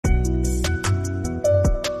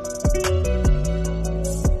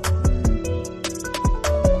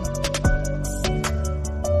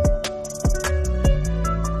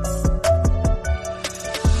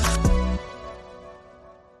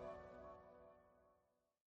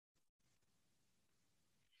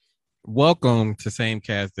Welcome to Same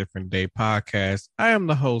Cast, Different Day podcast. I am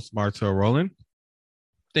the host, Martel Roland.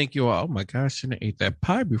 Thank you all. Oh my gosh, shouldn't have ate that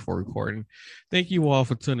pie before recording. Thank you all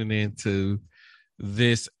for tuning in to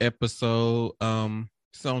this episode. So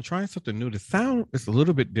I'm trying something new. The sound is a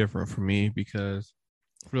little bit different for me because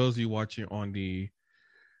for those of you watching on the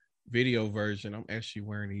video version, I'm actually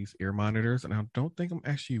wearing these ear monitors, and I don't think I'm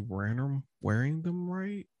actually wearing them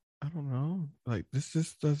right. I don't know. Like this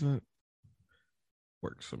just doesn't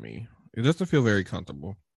work for me. It doesn't feel very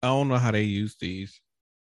comfortable. I don't know how they use these.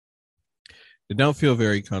 They don't feel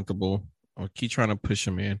very comfortable. I'll keep trying to push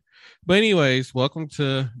them in. But anyways, welcome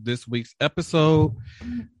to this week's episode.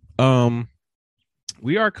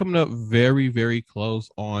 We are coming up very, very close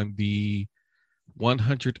on the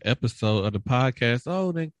 100th episode of the podcast.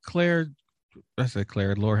 Oh, then Claire,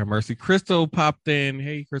 Lord have mercy. Crystal popped in.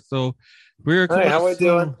 Hey, Crystal. We're Hey, how we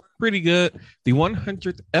doing? Pretty good. The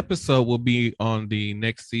 100th episode will be on the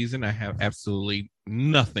next season. I have absolutely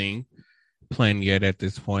nothing planned yet at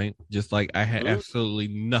this point. Just like I had absolutely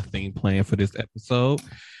nothing planned for this episode.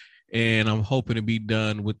 And I'm hoping to be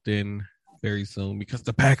done within very soon because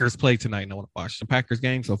the Packers play tonight and I want to watch the Packers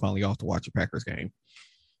game. So finally off to watch the Packers game.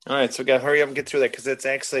 All right, so we got to hurry up and get through that because it's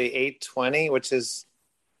actually 8:20, which is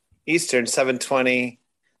Eastern, 7:20.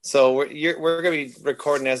 So we're going to be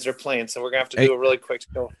recording as they're playing. So we're going to have to do a really quick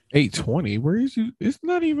show. 8:20? Where is you? It's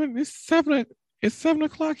not even. It's 7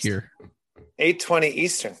 o'clock here. 8:20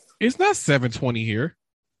 Eastern. It's not 7:20 here.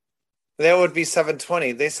 That would be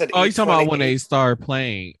 7:20. They said. Oh, you're talking about when they start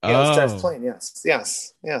playing? Yeah, it starts playing.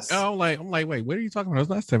 Yes. Oh, I'm like, wait, what are you talking about? It's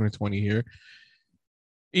not 7:20 here.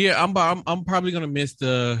 Yeah, I'm probably gonna miss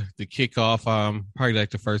the kickoff. Probably like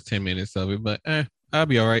the first 10 minutes of it, but I'll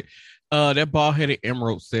be all right. That bald-headed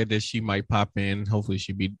Emerald said that she might pop in. Hopefully,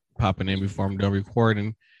 she'll be popping in before I'm done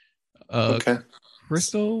recording. Okay.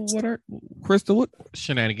 Crystal, what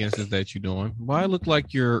shenanigans is that you doing? Why look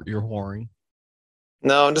like you're whoring?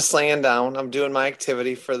 No, I'm just laying down. I'm doing my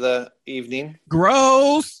activity for the evening.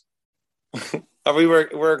 Gross.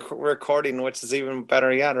 We're recording, which is even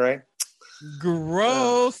better yet, right?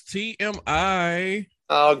 Gross. TMI.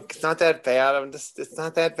 Oh, it's not that bad. It's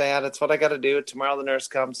not that bad. It's what I got to do. Tomorrow the nurse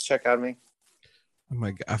comes to check on me. Oh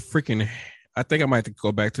my God. I think I might have to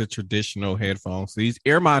go back to traditional headphones. These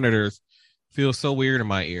ear monitors feel so weird in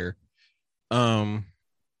my ear.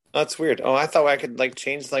 That's weird. Oh, I thought I could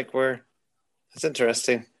change where. That's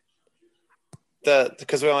interesting.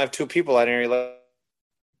 Because we only have two people out here.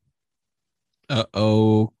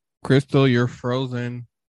 Uh-oh. Crystal, you're frozen.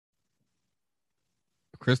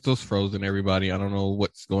 Crystal's frozen, everybody. I don't know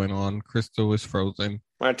what's going on. Crystal is frozen.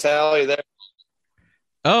 Martel, you there?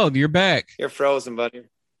 Oh, you're back. You're frozen, buddy.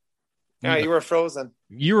 Yeah, you were frozen.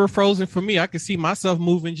 You were frozen for me. I could see myself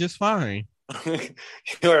moving just fine. You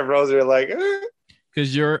were frozen. You're like,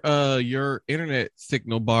 because your internet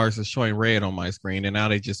signal bars are showing red on my screen, and now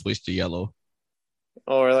they just switched to yellow.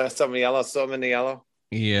 Oh, really? Some yellow, some in the yellow.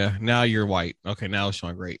 Yeah, now you're white. Okay, now it's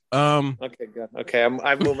showing great. Okay, good. Okay,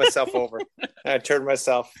 I moved myself over. I turned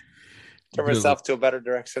myself to a better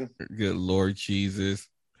direction. Good Lord Jesus.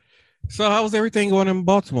 So how was everything going in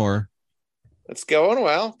Baltimore? It's going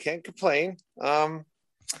well. Can't complain. Been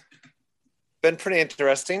pretty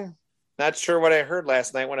interesting. Not sure what I heard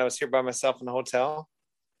last night when I was here by myself in the hotel.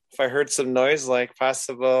 If I heard some noise like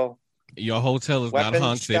possible. Your hotel is not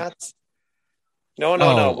haunted. Shots. No.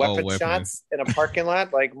 Weapon shots in a parking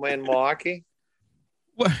lot like in Milwaukee.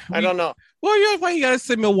 I don't know. Well, why you gotta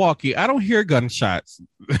say Milwaukee? I don't hear gunshots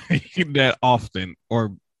that often.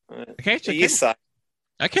 Or East side.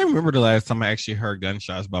 I can't remember the last time I actually heard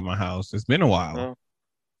gunshots by my house. It's been a while. Oh.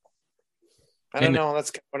 I don't know.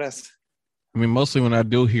 That's what it is. I mean, mostly when I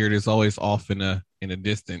do hear it, it's always off in a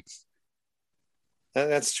distance.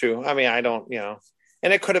 That's true. I mean, I don't,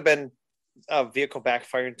 and it could have been a vehicle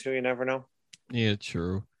backfiring too. You never know. Yeah,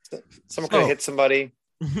 true. Someone could have hit somebody.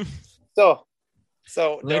 So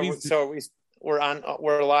ladies, we're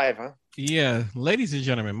alive, huh? Yeah, ladies and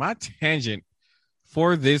gentlemen, my tangent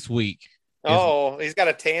for this week. He's got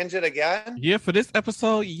a tangent again? Yeah, for this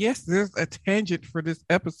episode, yes, there's a tangent for this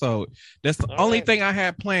episode. That's the only thing I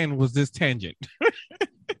had planned was this tangent.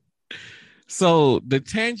 So the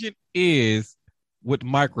tangent is with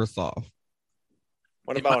Microsoft.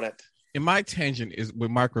 What about it? And my tangent is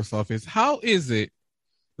with Microsoft is how is it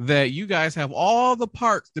that you guys have all the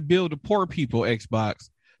parts to build the poor people Xbox,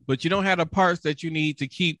 but you don't have the parts that you need to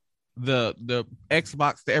keep the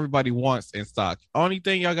Xbox that everybody wants in stock? Only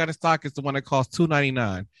thing y'all got in stock is the one that costs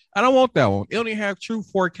 $299. I don't want that one. It only have true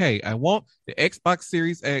 4K. I want the Xbox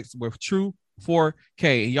Series X with true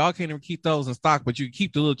 4K. And y'all can't even keep those in stock, but you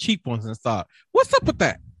keep the little cheap ones in stock. What's up with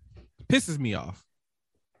that? Pisses me off.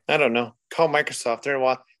 I don't know. Call Microsoft.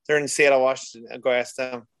 They're in Seattle, Washington. Go ask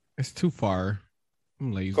them. It's too far.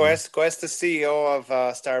 I'm lazy. Go ask the CEO of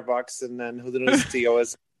Starbucks, and then who the new CEO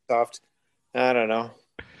is. Microsoft. I don't know.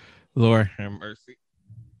 Lord have mercy.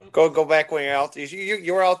 Go back when you're out.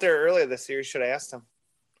 You were out there earlier this year. You should have asked him.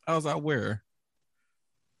 I was out where?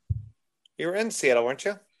 You were in Seattle, weren't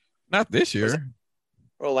you? Not this year.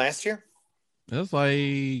 Or last year? It was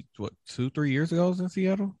like 2-3 years ago. I was in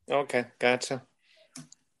Seattle. Okay, gotcha.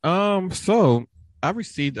 So I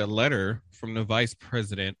received a letter from the vice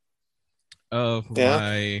president of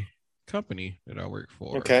my company that I work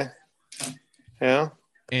for. Okay. Yeah.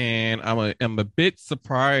 And I'm a bit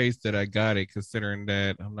surprised that I got it, considering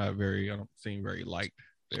that I don't seem very liked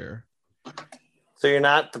there. So you're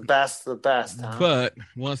not the best of the best, huh? But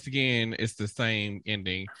once again, it's the same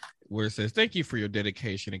ending where it says, "Thank you for your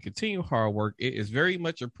dedication and continued hard work. It is very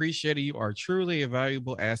much appreciated. You are truly a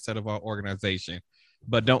valuable asset of our organization,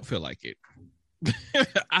 but don't feel like it."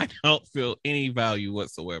 I don't feel any value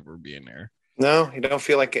whatsoever being there. No, you don't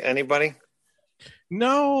feel like anybody?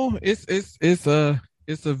 No, it's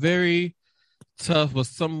a very tough but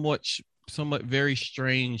somewhat very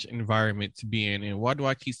strange environment to be in. And why do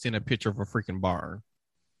I keep seeing a picture of a freaking barn?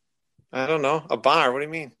 I don't know. A bar? What do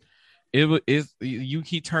you mean? You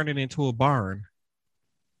keep turning it into a barn.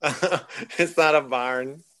 It's not a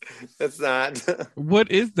barn. It's not.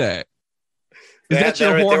 What is that? Is that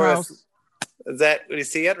your whorehouse? Is that? Do you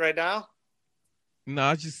see it right now? No,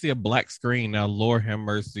 I just see a black screen now. Lord have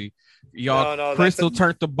mercy. Y'all, no, Crystal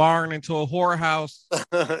turned the barn into a whorehouse.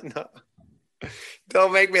 No.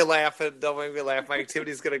 Don't make me laugh. Don't make me laugh. My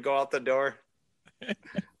activity's going to go out the door.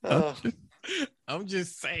 I'm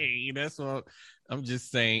just saying. That's what I'm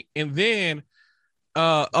just saying. And then,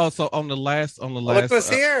 also on the last, look what's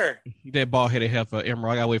here. That bald-headed heifer,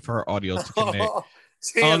 Emerald. I gotta wait for her audio to connect.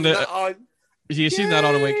 She's not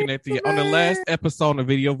all the way connected yet. On the last episode, the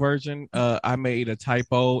video version, I made a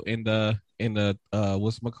typo in the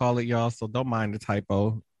whatchamacallit, y'all. So don't mind the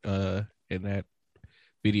typo in that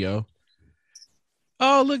video.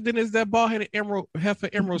 Oh, look, then it's that bald-headed heifer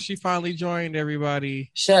Emerald. She finally joined everybody.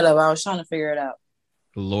 Shut up. I was trying to figure it out.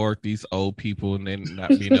 Lord, these old people and then not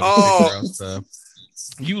being able to figure out stuff.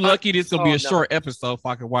 You lucky this gonna be a short episode so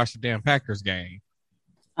I can watch the damn Packers game.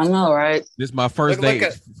 I know, right? This is my first day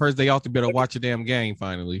off to be able to watch a damn game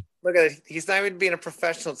finally. Look at it. He's not even being a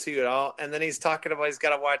professional to you at all. And then he's talking about he's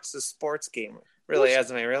got to watch the sports game. Really,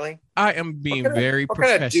 hasn't he? Really? I am being very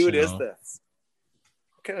professional. What kind of dude is this?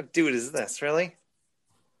 What kind of dude is this? Really?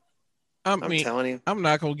 I'm telling you. I'm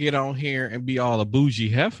not going to get on here and be all a bougie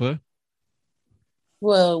heifer.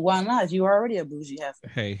 Well, why not? You are already a bougie heifer.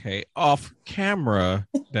 Hey, off camera,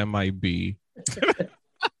 that might be.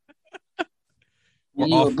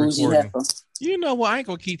 You a bougie heifer. You know what? I ain't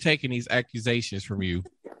going to keep taking these accusations from you.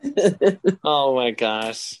 Oh, my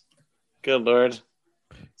gosh. Good Lord.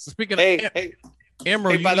 So speaking of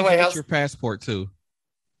Emerald, you by the way, get your passport too.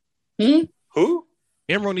 Who?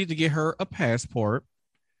 Emerald needs to get her a passport.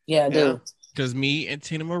 Yeah, I do. Because me and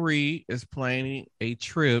Tina Marie is planning a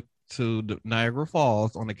trip to the Niagara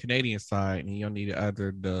Falls on the Canadian side, and you'll need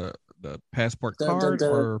either the passport card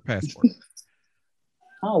or passport.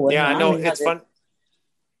 Oh, well, yeah, I know. It's fun.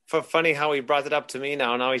 Funny how he brought it up to me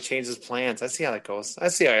now. Now he changed his plans. I see how that goes. I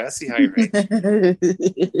see how you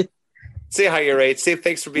rate. See how you rate. See,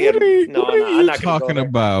 thanks for being. I'm not talking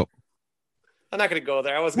about. I'm not going to go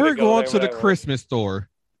there. I was. We're going to the Christmas store.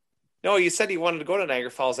 No, you said you wanted to go to Niagara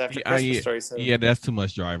Falls after Christmas story. So. Yeah, that's too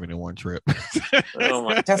much driving in one trip. Oh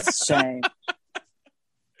my, that's a shame.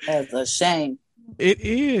 That's a shame. It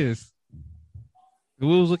is. We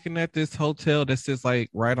was looking at this hotel that sits like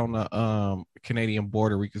right on the Canadian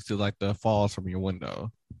border. We could see like the falls from your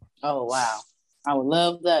window. Oh wow, I would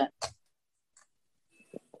love that.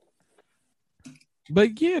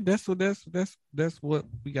 But yeah, that's what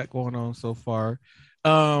we got going on so far.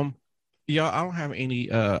 Yeah, I don't have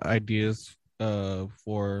any ideas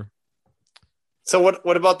for. So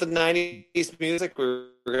what about the 90s music we're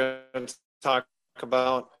going to talk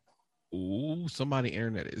about? Ooh, somebody's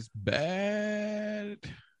internet is bad.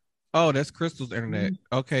 Oh, that's Crystal's internet.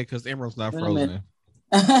 Okay, because Emerald's not frozen.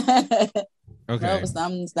 Okay. No, it's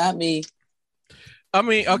not me. I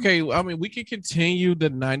mean, we can continue the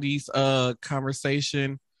 90s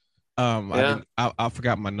conversation. I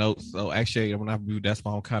forgot my notes. So actually, when I viewed, that's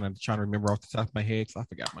why I'm kind of trying to remember off the top of my head, because I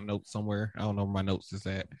forgot my notes somewhere. I don't know where my notes is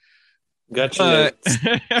at. Gotcha.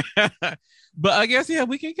 But I guess, yeah,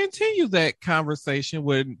 we can continue that conversation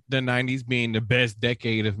with the 90s being the best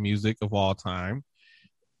decade of music of all time.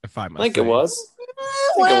 If I think it was.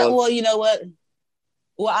 Well, you know what?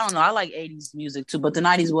 Well, I don't know. I like 80s music too, but the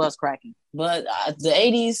 90s was cracking. But the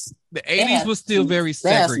 80s, The 80s was still very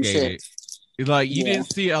they had some segregated. shit. It's like you Yeah.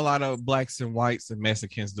 didn't see a lot of blacks and whites and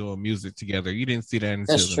Mexicans doing music together. You didn't see that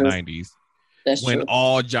until That's the true. 90s That's when true.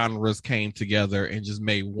 all genres came together and just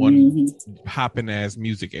made one Mhm. hopping ass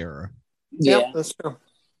music era. Yeah. Yep, that's true.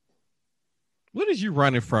 What is you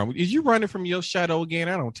running from? Is you running from your shadow again?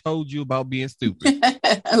 I don't told you about being stupid.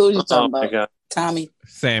 Who are you Oh talking my about? god. Tommy.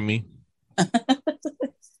 Sammy.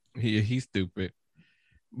 He's stupid.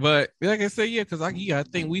 But like I said, yeah, because I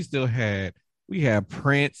think we had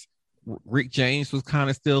Prince. Rick James was kind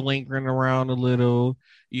of still lingering around a little.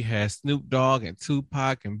 You had Snoop Dogg and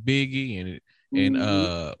Tupac and Biggie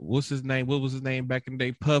and what's his name? What was his name back in the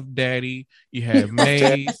day? Puff Daddy. You had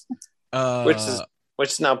Maze. Which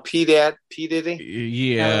is now P Diddy.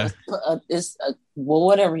 Yeah. It's well,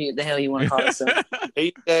 whatever the hell you want to call it.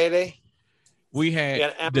 P Diddy. We had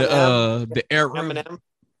Yeah, the era. Eminem.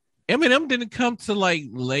 Eminem didn't come to like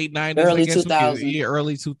late 90s, Early I guess. 2000s.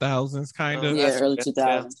 Early 2000s, kind of. Yeah, early good.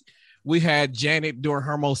 2000s. We had Janet during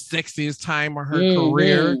her most sexiest time of her Mhm.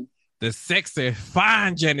 career. The sexy,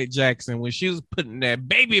 fine Janet Jackson when she was putting that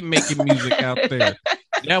baby making music out there.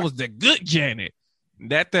 That was the good Janet.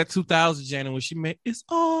 That 2000 Janet when she made "It's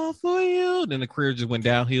All for You." Then the career just went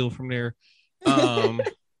downhill from there. Oh,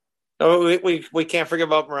 we can't forget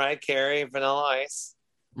about Mariah Carey, Vanilla Ice.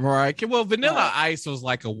 Right. Well, Vanilla Right. Ice was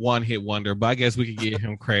like a one-hit wonder, but I guess we could give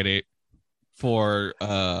him credit for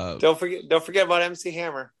Don't forget about MC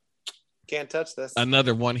Hammer. Can't touch this.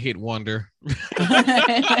 another one-hit wonder.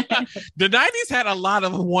 The 90s had a lot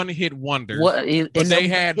of one-hit wonders. What? But they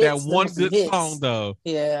had that hits, one them good hits. song though.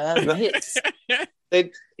 Yeah, that's the hits.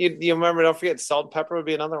 You remember? Don't forget, Salt and Pepper would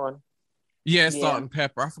be another one. Yeah, Yeah. Salt and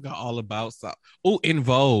Pepper. I forgot all about Salt. Oh, In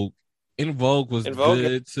Vogue. In Vogue was In Vogue,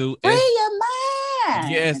 good too. Free your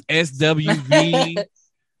mind. Yes, SWV.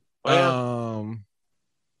 Oh,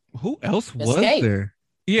 yeah. Who else was Escape. there?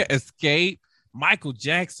 Yeah, Escape. Michael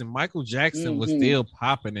Jackson. Michael Jackson was Mhm. still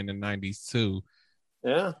popping in the 90s too.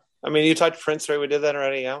 Yeah. I mean, you talked Prince, right? We did that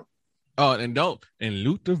already. Yeah. Oh, and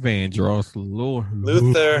Luther Vandross, Lord.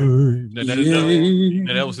 Luther. No,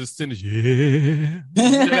 that was his sentence. Yeah.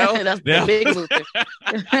 That's the big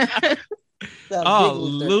Luther. Oh,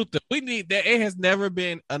 Luther. We need that. It has never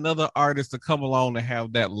been another artist to come along to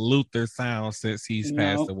have that Luther sound since he's No.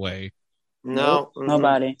 passed away. No.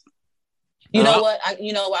 Nobody. You know what? I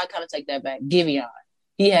kind of take that back. Giveon.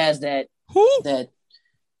 He has that. Who? That.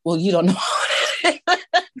 Well, you don't know.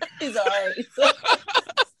 He's all right.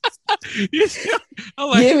 I'm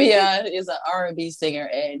like, Giveon is an R&B singer,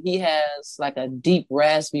 and he has like a deep,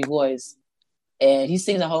 raspy voice, and he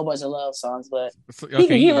sings a whole bunch of love songs. But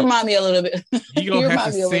okay, he remind me a little bit. you gonna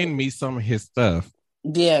have to send me some of his stuff.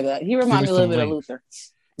 Yeah, he remind me a little bit of links. Luther.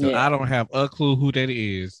 'Cause Yeah. I don't have a clue who that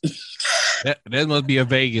is. that must be a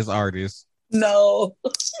Vegas artist. No. Oh,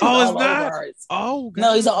 it's all not? over artist. Oh, God.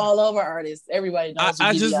 No, he's an all over artist. Everybody knows. who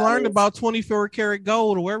I just Giveon learned is. about 24 karat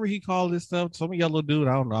gold or whatever he called this stuff. Some yellow dude.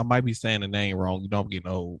 I don't know. I might be saying the name wrong. You know, I'm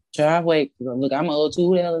getting old. Try wait. Look, I'm old too.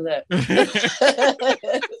 Who the hell is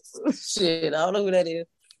that? Shit, I don't know who that is.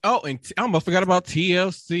 Oh, and I almost forgot about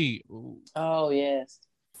TLC. Ooh. Oh yes.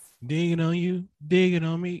 Digging on you, digging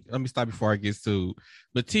on me. Let me stop before I get sued.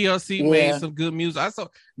 But TLC Yeah. made some good music. I saw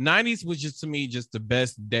 90s was just to me just the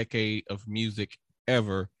best decade of music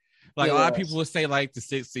ever. Like a lot of Yes. people would say like the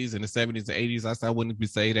 60s and the 70s and 80s. I said I wouldn't be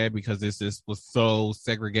say that because this just was so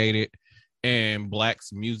segregated and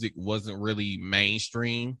blacks music wasn't really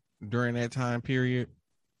mainstream during that time period.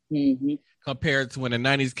 Mm-hmm. Compared to when the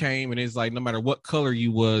 90s came and it's like no matter what color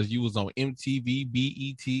you was on MTV,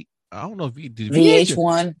 BET. I don't know if you did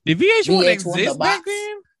VH1. Did VH1 VH1 exist the back box.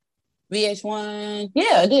 then? VH1.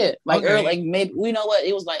 Yeah, it did. Like Okay. like maybe you know what?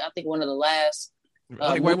 It was like I think one of the last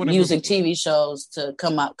Like, wait, whenever- music TV shows to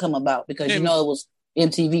come about because Yeah. you know it was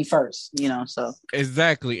MTV first. You know, so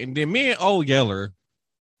Exactly. And then me and Old Yeller,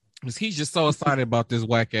 because he's just so excited about this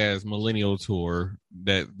whack ass millennial tour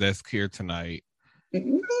that's here tonight.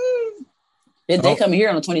 they come here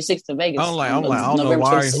on the 26th to Vegas. I don't know November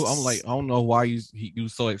why. 26th. I don't know why you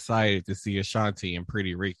so excited to see Ashanti and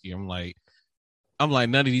Pretty Ricky. I'm like,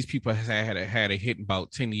 none of these people had a hit in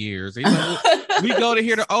about 10 years. He's like, we go to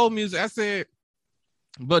hear the old music. I said,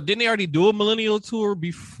 but didn't they already do a millennial tour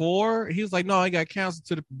before? He was like, no, I got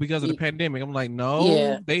canceled because of the pandemic. I'm like, no,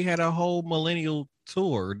 Yeah. they had a whole millennial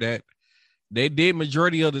tour that they did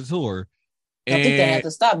majority of the tour. I think they had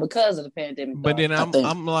to stop because of the pandemic. But though, then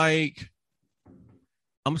I'm like,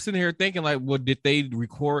 I'm sitting here thinking like, well, did they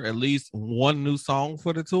record at least one new song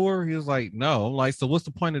for the tour? He was like, no. I'm like, so what's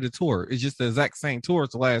the point of the tour? It's just the exact same tour as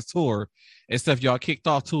the last tour, except y'all kicked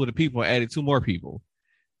off two of the people and added two more people.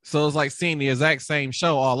 So it's like seeing the exact same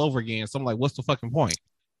show all over again. So I'm like, what's the fucking point?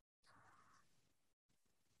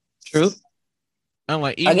 True. I'm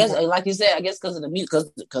like, I guess, like you said, I guess because of the music,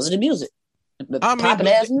 because of the music, the popping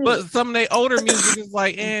ass music. But some of their older music is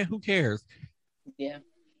like, who cares? Yeah.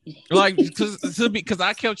 Like, because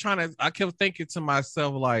I kept thinking to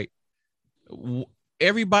myself, like,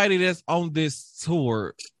 everybody that's on this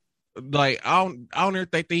tour, like, I don't even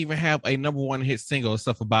think they even have a number one hit single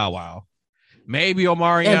except for Bow Wow. Maybe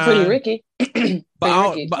Omarion and Pretty Ricky. but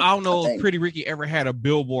I don't know if Pretty Ricky ever had a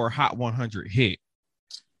Billboard Hot 100 hit.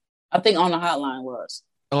 I think On the Hotline was.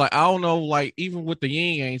 Like, I don't know, like, even with the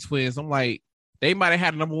Ying Yang Twins, I'm like, they might have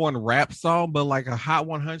had a number one rap song, but like a Hot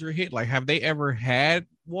 100 hit, like, have they ever had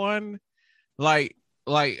one? Like,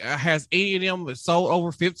 has any of them sold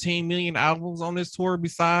over 15 million albums on this tour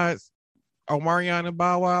besides Omarion and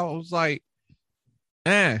Bow Wow? I was like,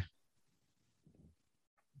 Then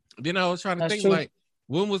I was trying to think, true. Like,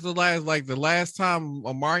 when was the last time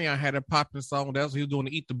Omarion had a popping song? That was he was doing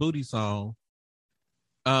the Eat the Booty song.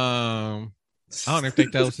 I don't even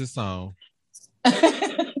think that was his song.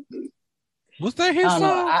 Was that his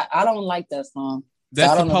song? I don't like that song.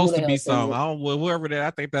 That's supposed to be song. I don't whoever that.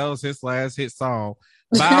 I think that was his last hit song.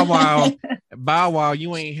 Bow Wow,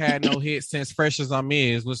 you ain't had no hit since Fresh as I'm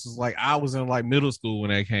Is, which is like I was in like middle school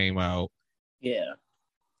when that came out. Yeah.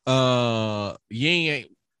 Ying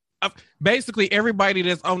ain't. Basically, everybody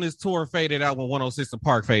that's on this tour faded out when 106 and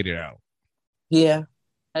Park faded out. Yeah,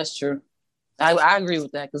 that's true. I agree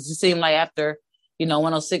with that because it seemed like after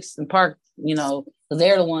 106 and Park,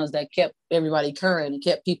 they're the ones that kept everybody current and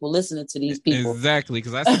kept people listening to these people. Exactly,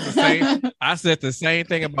 because I said the same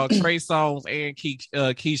thing about Trey Songz and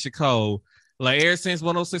Keisha Cole. Like ever since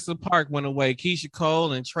 106 and Park went away, Keisha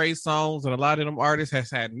Cole and Trey Songz and a lot of them artists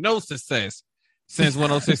has had no success since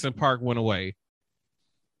 106 and Park went away.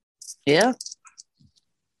 Yeah,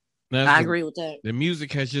 I agree with that. The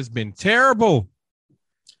music has just been terrible.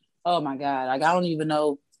 Oh my God. Like, I don't even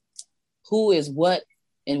know who is what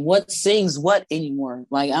and what sings what anymore.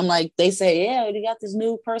 Like, I'm like, they say, yeah, we got this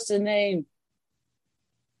new person named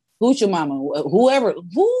Hoochie Mama, whoever,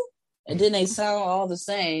 who? And then they sound all the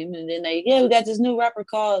same. And then we got this new rapper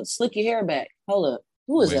called Slick Your Hair Back. Hold up.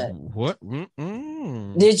 Who is that? What?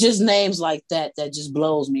 There's just names like that just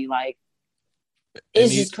blows me. Like,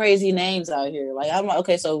 it's just crazy names out here. Like, I'm like,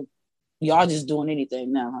 okay, so y'all just doing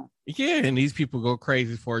anything now, huh? Yeah, and these people go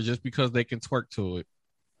crazy for it just because they can twerk to it.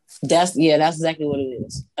 That's exactly what it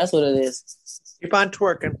is. That's what it is. Keep on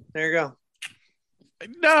twerking. There you go.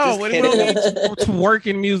 No, it's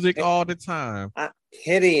twerking music all the time. I'm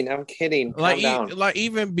kidding. Like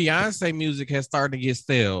even Beyonce music has started to get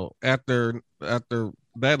stale after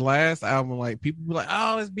that last album. Like people be like,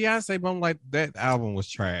 "Oh, it's Beyonce," but I'm like, that album was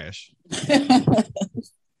trash.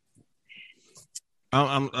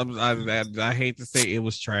 I hate to say it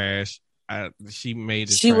was trash. She made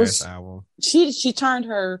a trash album. She turned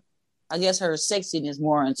her, I guess, her sexiness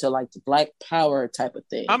more into like the Black Power type of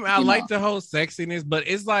thing. I like the whole sexiness, but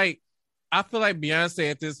it's like I feel like Beyonce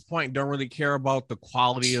at this point don't really care about the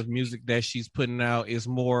quality of music that she's putting out. It's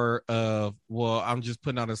more of, well, I'm just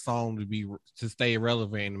putting out a song to stay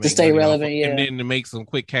relevant, and then to make some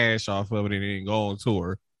quick cash off of it and then go on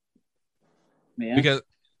tour. Yeah, because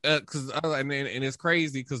and it's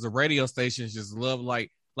crazy because the radio stations just love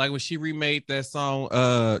like when she remade that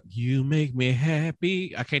song, "You Make Me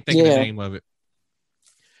Happy." I can't think of the name of it.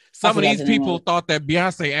 Some of these people thought that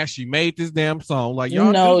Beyonce actually made this damn song. Like,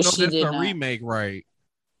 y'all know that's a remake, right?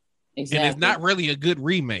 Exactly. And it's not really a good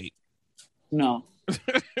remake. No.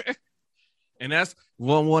 And that's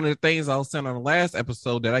one of the things I was saying on the last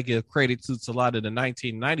episode that I give credit to a lot of the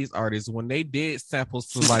 1990s artists. When they did sample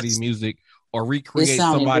somebody's music or recreate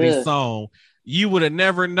somebody's song, you would have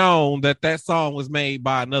never known that song was made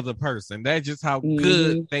by another person. That's just how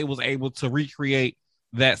good they was able to recreate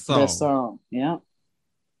that song. Yeah.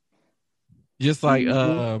 Just like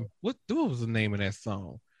what was the name of that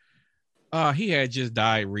song? He had just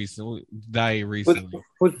died recently.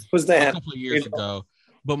 Who's that? A couple of years ago.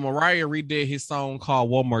 But Mariah redid his song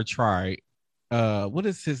called "One More Try." What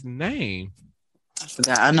is his name? I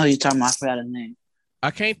forgot. I know you're talking about. I forgot his name.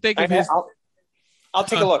 I can't think of his. I'll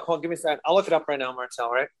take a look. Hold on, give me a second. I'll look it up right now,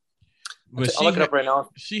 Martel. Right? I'll look it up right now.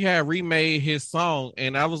 She had remade his song,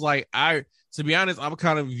 and I was like, to be honest, I'm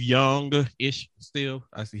kind of young-ish still.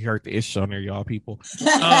 I see heard the ish on there, y'all people.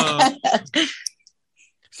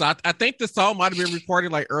 So I think the song might have been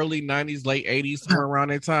recorded like early 90s, late 80s, somewhere around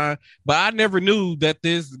that time. But I never knew that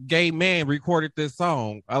this gay man recorded this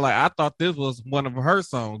song. I thought this was one of her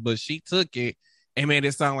songs, but she took it and made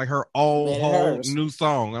it sound like her own whole new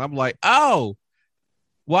song. And I'm like, oh,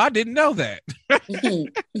 Well, I didn't know that.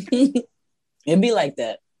 It'd be like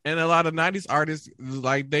that. And a lot of 90s artists,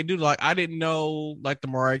 like they do, like I didn't know, like the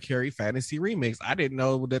Mariah Carey Fantasy remix. I didn't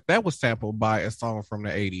know that was sampled by a song from the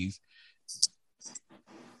 80s.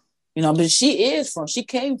 You know, but she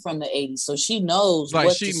came from the 80s, so she knows like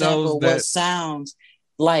what she to knows sample, that, what sounds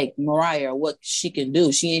like Mariah, what she can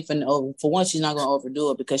do. She ain't finna for one, she's not gonna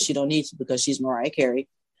overdo it because she don't need to, because she's Mariah Carey.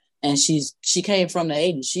 And she came from the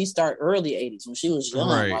 80s. She started early 80s when she was young,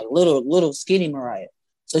 right. like little skinny Mariah.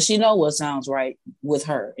 So she know what sounds right with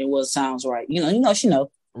her and what sounds right. You know, she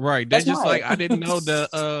know. Right. That's just Mariah. Like I didn't know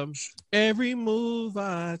the every move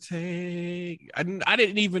I take. I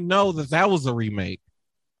didn't even know that was a remake.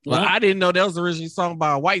 Like, I didn't know that was originally sung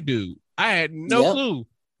by a white dude. I had no clue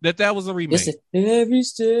that was a remake. Every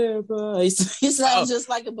step he sounds just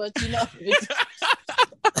like it, but you know.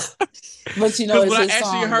 But you know, when I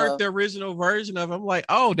actually heard the original version of it, I'm like,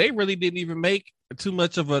 oh, they really didn't even make too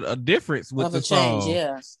much of a difference with the song.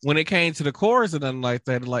 Yes. When it came to the chorus and nothing like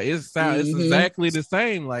that, like it's exactly the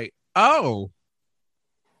same. Like, oh,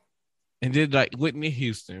 and then like Whitney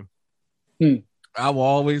Houston, I will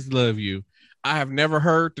always love you. I have never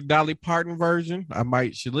heard the Dolly Parton version.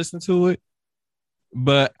 Should listen to it.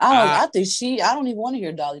 But I think I don't even want to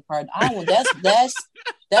hear Dolly Parton.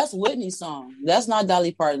 That's Whitney's song. That's not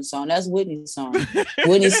Dolly Parton's song. That's Whitney's song.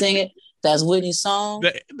 Whitney sing it. That's Whitney's song.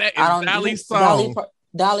 That is Dolly's song.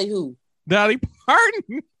 Dolly who? Dolly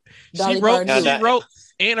Parton. Dolly she wrote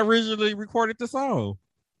and originally recorded the song.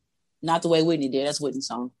 Not the way Whitney did. That's Whitney's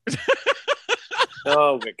song.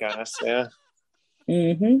 Oh my gosh, yeah.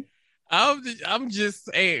 Mm-hmm. I'm just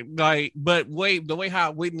saying, like, but wait, the way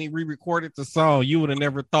how Whitney re-recorded the song, you would have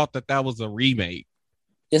never thought that was a remake.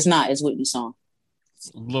 It's not. It's Whitney's song.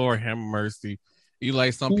 Lord have mercy. You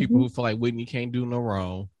like some people who feel like Whitney can't do no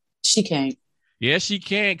wrong. She can't. Yeah, she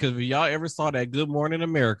can. Because if y'all ever saw that Good Morning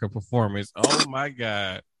America performance, oh my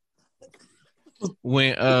God. When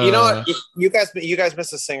you know what, you guys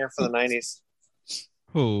missed a singer for the 90s.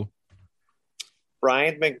 Who?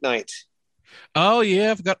 Brian McKnight. Oh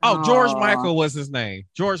yeah, I forgot. Oh, George Michael was his name.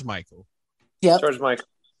 George Michael. Yeah. George Michael.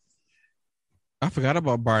 I forgot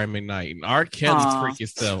about Brian McKnight. R. Kelly's freaking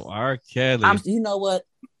stuff. R. Kelly. You know what?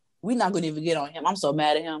 We're not going to even get on him. I'm so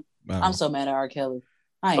mad at him. I'm so mad at R. Kelly.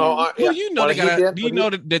 Well, you know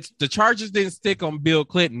that the charges didn't stick on Bill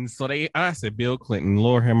Clinton, so I said Bill Clinton.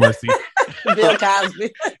 Lord have mercy. Bill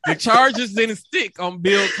Cosby. The charges didn't stick on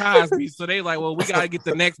Bill Cosby, so they like, well, we got to get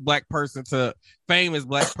the next famous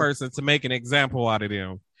black person to make an example out of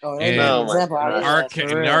them. Oh, and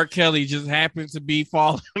R. Kelly just happened to be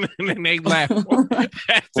falling, and they laugh.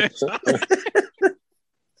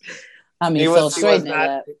 I mean, he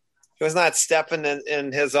was not stepping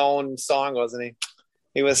in his own song, wasn't he?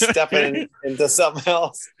 He was stepping into something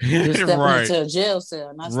else. He was stepping into a jail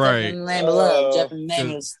cell, not stepping in the name of love. Stepping in the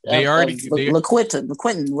name of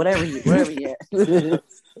LaQuentin, whatever he had.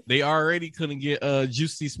 They already couldn't get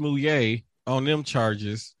Juicy Smollett on them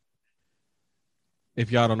charges.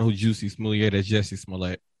 If y'all don't know who Juicy Smollett is, Jesse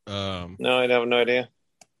Smollett. No, I have no idea.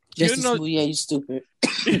 Jesse Smollett, you stupid.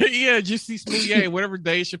 Yeah, Juicy Smollett, whatever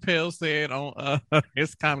Dave Chappelle said on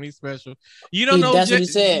his comedy special. You don't know that's what he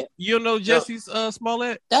said. You don't know Jesse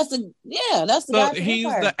Smollett? That's the guy. He's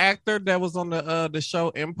the actor that was on the show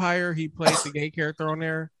Empire. He played the gay character on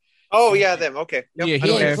there. Oh yeah, them. Okay. Yep. Yeah,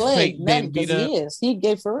 he had fake Ben beat up. He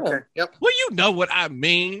gay for real. Okay. Yep. Well, you know what I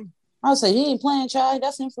mean. I say he ain't playing child.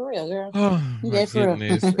 That's him for real, girl. Oh, my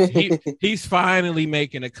goodness. He's finally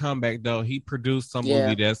making a comeback, though. He produced some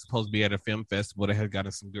movie that's supposed to be at a film festival that has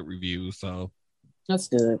gotten some good reviews. So that's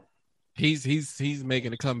good. He's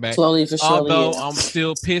making a comeback. Slowly for surely. Although I'm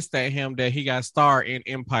still pissed at him that he got Star in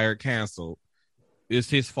Empire canceled. It's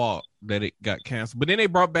his fault that it got canceled. But then they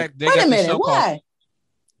brought back. Wait a minute. Why?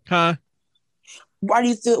 Huh? Why do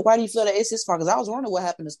you feel that it's his fault? Because I was wondering what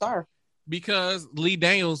happened to Star. Because Lee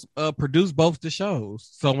Daniels produced both the shows.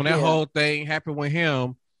 So when that whole thing happened with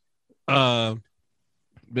him, they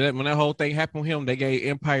gave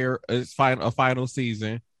Empire a final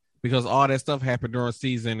season because all that stuff happened during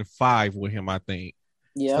season 5 with him, I think.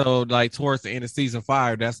 Yeah. So like towards the end of season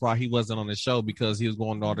 5, that's why he wasn't on the show, because he was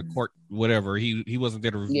going to all the court, whatever. He wasn't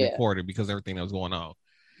there to record it because everything that was going on.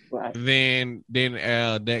 Right. Then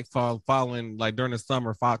that following, like during the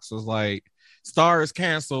summer, Fox was like, Star is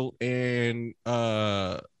canceled, and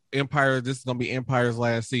Empire. This is gonna be Empire's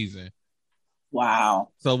last season. Wow!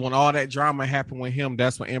 So when all that drama happened with him,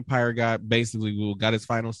 that's when Empire got its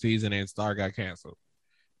final season, and Star got canceled.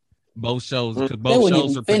 Both shows, because both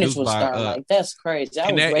shows are produced by. Like, that's crazy.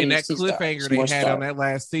 And that cliffhanger they had on that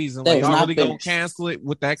last season, like, y'all really gonna cancel it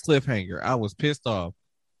with that cliffhanger? I was pissed off.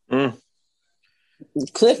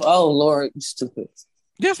 Cliff. Oh Lord, you stupid.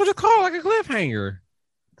 That's what it's called, like a cliffhanger.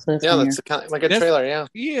 Yeah, that's like a trailer. Yeah.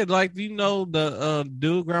 Yeah, like the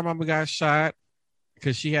dude grandmama got shot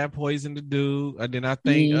because she had poisoned the dude, and then I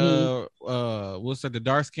think what's that? The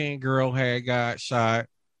dark skinned girl had got shot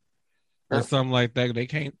or something like that. They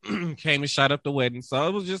came and shot up the wedding, so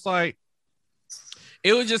it was just like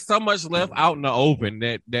it was just so much left out in the open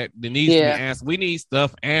that needs to be answered. We need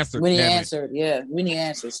stuff answered. We need answered. Yeah, we need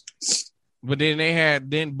answers. But then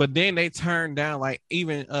they turned down, like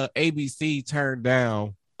even ABC turned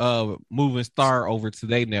down moving Star over to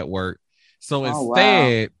their network. So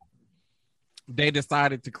instead, they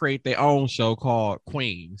decided to create their own show called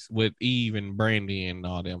Queens with Eve and Brandy and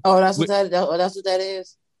all them. Oh, that's what that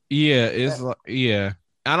is. Yeah, it's yeah.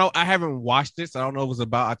 I haven't watched this. I don't know what it's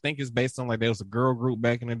about. I think it's based on like there was a girl group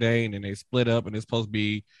back in the day, and then they split up, and it's supposed to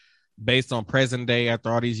be based on present day after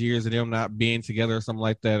all these years of them not being together or something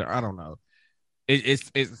like that. I don't know. It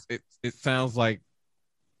sounds like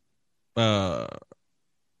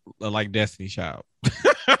Destiny Child.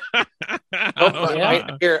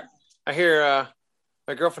 I hear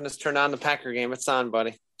my girlfriend has turned on the Packer game. It's on,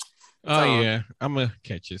 buddy. Yeah, I'm gonna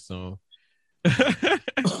catch it soon.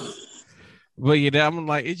 But yeah, I'm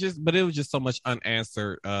like but it was just so much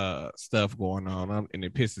unanswered stuff going on, and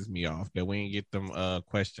it pisses me off that we didn't get them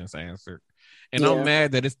questions answered. And I'm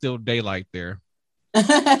mad that it's still daylight there.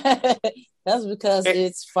 That's because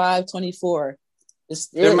it's 5:24.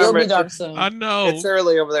 It'll be dark soon. I know it's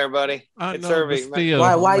early over there, buddy. It's early.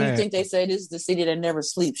 Why do you think they say this is the city that never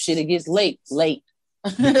sleeps? Shit, it gets late. I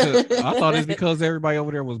thought it's because everybody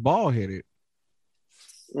over there was bald headed.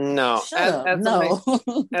 No,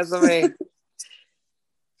 as a me.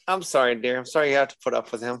 I'm sorry, dear. I'm sorry you have to put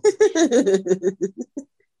up with him.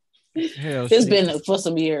 Hell, it's been for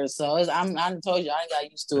some years, so I told you I ain't got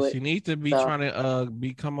used to it. She needs to be trying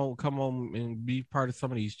to come on and be part of some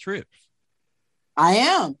of these trips. I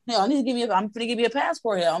am. I'm gonna give you a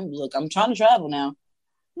passport here. I'm trying to travel now.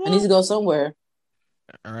 I need to go somewhere.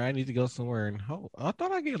 All right, I need to go somewhere and I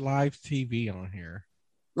thought I get live TV on here.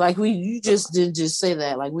 Like you just didn't just say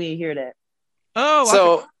that. Like we didn't hear that.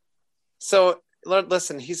 Oh, so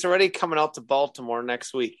listen, he's already coming out to Baltimore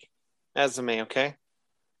next week as a man, okay?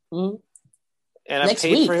 Mm-hmm. And I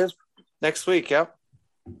paid for his next week. Yep.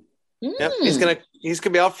 Yep. He's gonna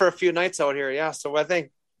be out for a few nights out here. Yeah. So I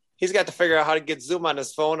think he's got to figure out how to get Zoom on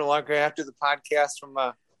his phone, and we're gonna have to do the podcast from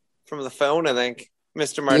the phone. I think,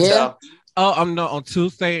 Mr. Martel. Yeah. Oh, I'm not on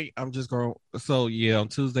Tuesday. I'm just going. So yeah, on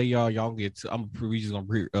Tuesday, y'all get to. We just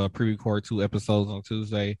gonna pre-record 2 episodes on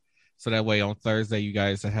Tuesday, so that way on Thursday you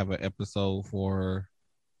guys have an episode for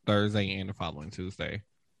Thursday and the following Tuesday.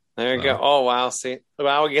 There you go. Oh wow! See,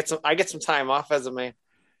 well, I get some time off as a man.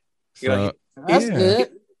 That's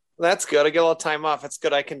good. That's good. I get a little time off. It's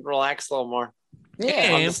good. I can relax a little more.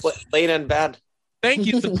 Yeah, I'm just late in bed. Thank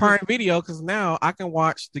you to Prime Video, because now I can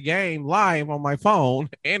watch the game live on my phone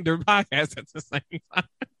and the podcast at the same time.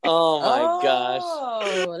 Oh my gosh!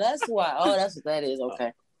 Oh, that's why. Oh, that's what that is.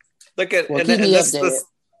 Okay. Look at this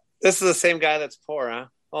is the same guy that's poor, huh?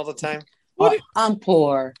 All the time. I'm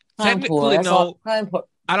poor. I'm poor. No, I'm poor.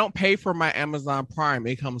 I don't pay for my Amazon Prime.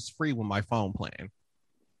 It comes free with my phone plan.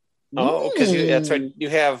 Oh, because that's right. You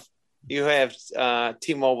have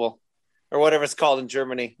T-Mobile. Or whatever it's called in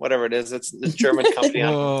Germany, whatever it is, it's the German company.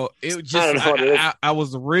 Well, it just I don't know what it is. I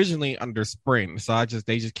was originally under Sprint, so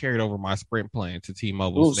they just carried over my Sprint plan to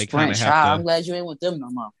T-Mobile. Ooh, so they kind of have to. I'm glad you ain't with them no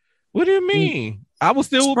more. What do you mean? I will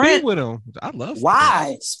still be with them. I love Sprint.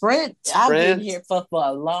 Why Sprint? I've been here for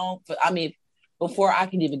a long. Before I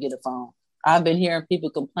can even get a phone, I've been hearing people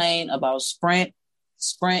complain about Sprint.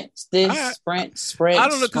 Sprint. I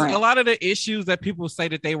don't know, because a lot of the issues that people say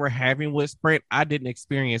that they were having with Sprint, I didn't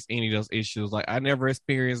experience any of those issues. Like I never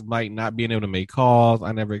experienced like not being able to make calls.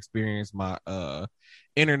 I never experienced my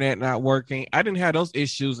internet not working. I didn't have those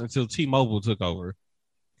issues until T-Mobile took over.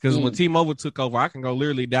 Because when T-Mobile took over, I can go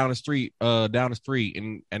literally down the street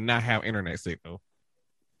and not have internet signal.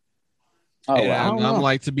 Oh, and I'm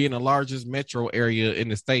like, to be in the largest metro area in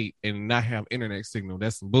the state and not have internet signal,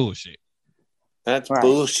 that's some bullshit. That's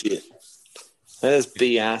bullshit. That is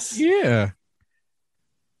BS. Yeah.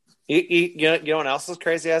 You know what else is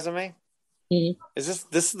crazy as of me? Mm-hmm. This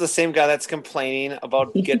is the same guy that's complaining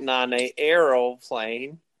about getting on an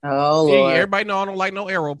aeroplane. Oh, Lord. Everybody know I don't like no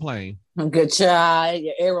aeroplane. Good child.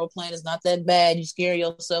 Your aeroplane is not that bad. You scare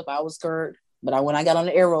yourself. I was scared. But when I got on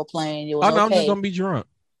the aeroplane, it was okay. I'm just going to be drunk.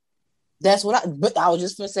 That's what but I was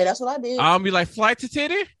just going to say, that's what I did. I'll be like, flight to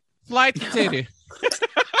titty.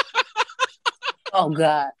 Oh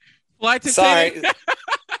God! Sorry,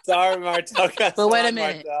 Martel. But wait a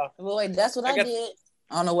minute. Well, wait, that's what I did.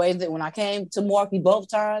 on the way that when I came to Milwaukee both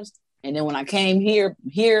times, and then when I came here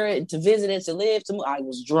to visit and to live, I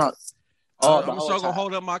was drunk. I'm so gonna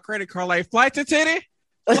hold up my credit card like flight to titty.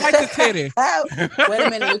 Flight to titty. Wait a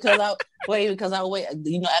minute, because I wait.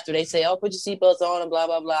 You know, after they say, "Oh, put your seatbelts on," and blah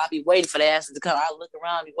blah blah, I'll be waiting for the asses to come. I look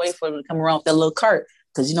around, be waiting for them to come around with that little cart,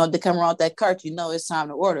 because you know if they come around with that cart, you know it's time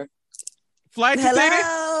to order. Flight to titty.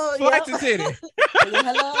 Flight to titty.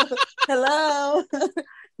 Hello.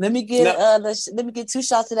 Let me get let me get 2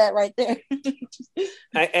 shots of that right there.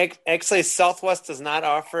 Actually, Southwest does not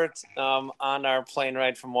offer it on our plane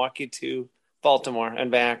ride from Milwaukee to Baltimore and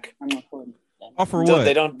back. Offer what?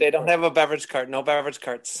 They don't have a beverage cart. No beverage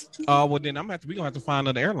carts. Oh, well then we're gonna have to find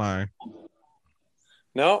another airline.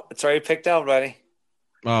 No, it's already picked out, buddy.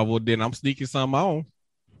 Well then I'm sneaking some on.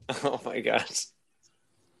 Oh my gosh.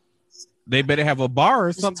 They better have a bar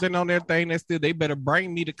or something on their thing. They better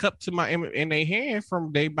bring me the cup to my in their hand.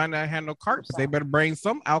 They might not have no carts. They better bring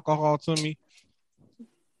some alcohol to me.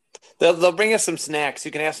 They'll bring us some snacks.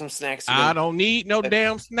 You can have some snacks. I don't need no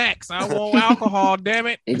damn snacks. I want alcohol. Damn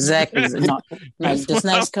it. Exactly. No, the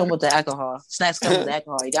snacks come with the alcohol. Snacks come with the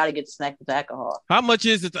alcohol. You got to get the snack with the alcohol. How much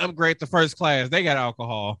is it to upgrade to first class? They got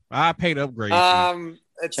alcohol. I paid to upgrade. I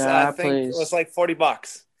think it was like $40.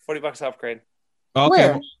 $40 upgrade. Okay.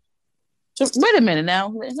 Where? Wait a minute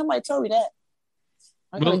now. Somebody told me that.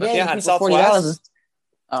 Yeah, on Southwest.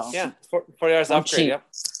 Oh. Yeah, $40 upgrade. Yep.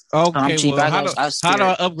 Okay, well, how do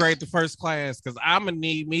I upgrade to first class? Because I'm gonna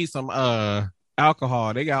need me some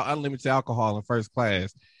alcohol. They got unlimited alcohol in first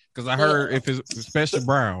class. Because I heard if it's especially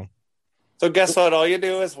brown. So guess what? All you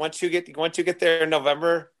do is once you get there in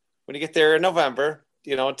November,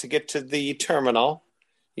 you know, to get to the terminal,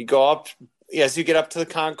 you go up as you get up to the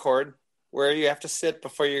Concorde, where you have to sit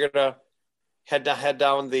before you're gonna head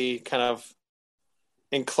down the kind of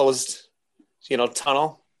enclosed, you know,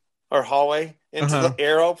 tunnel or hallway into the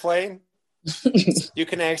aeroplane. You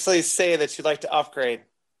can actually say that you'd like to upgrade.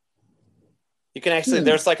 You can actually,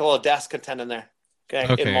 there's like a little desk attendant there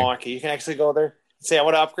in Milwaukee. You can actually go there and say, I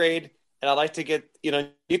want to upgrade and I'd like to get, you know,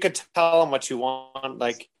 you could tell them what you want.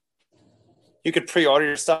 Like you could pre-order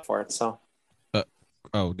your stuff for it. So.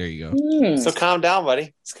 There you go. So calm down,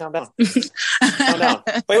 buddy. Just calm down. Calm down.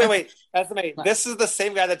 Wait. That's amazing. This is the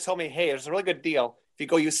same guy that told me, hey, there's a really good deal if you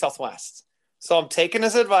go use Southwest. So I'm taking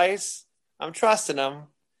his advice. I'm trusting him.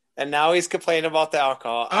 And now he's complaining about the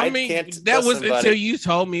alcohol. I mean, that was until you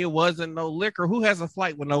told me it wasn't no liquor. Who has a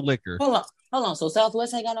flight with no liquor? Hold on. So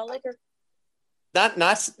Southwest ain't got no liquor?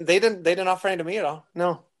 They didn't offer any to me at all.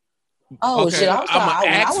 No. Oh, okay. Shit.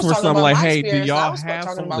 I was talking about like, hey, do y'all have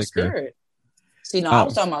some liquor? Spirit. See, no, I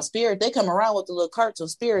was talking about Spirit. They come around with the little carts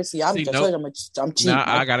of Spirit. See, I'm cheap. Now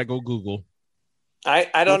I gotta go Google.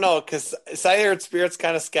 I don't know, because I heard Spirit's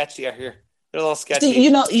kind of sketchy out here. They're a little sketchy. See,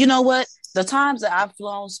 you know what? The times that I've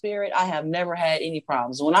flown Spirit, I have never had any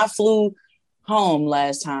problems. When I flew home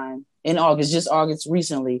last time in August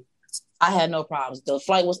recently, I had no problems. The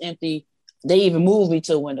flight was empty. They even moved me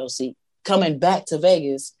to a window seat. Coming back to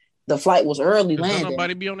Vegas, the flight was early landing.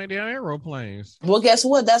 Nobody be on their damn aeroplanes. Well, guess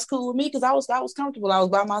what? That's cool with me because I was comfortable. I was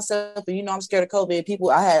by myself, and you know I'm scared of COVID.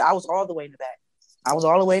 I was all the way in the back. I was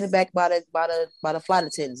all the way in the back by the flight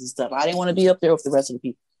attendants and stuff. I didn't want to be up there with the rest of the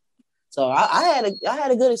people. So I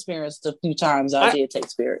had a good experience the few times I did take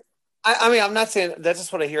Spirit. I mean, I'm not saying that's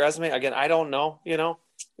just what I hear. Esme, again, I don't know.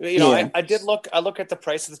 I did look. I look at the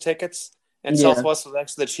price of the tickets, and Southwest was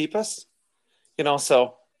actually the cheapest.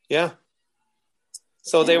 So yeah.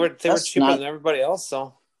 So they were cheaper than everybody else.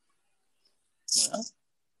 So,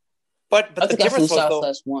 but the difference was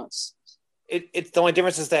Southwest once. It's the only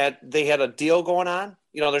difference is that they had a deal going on.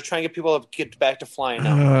 They're trying to get people to get back to flying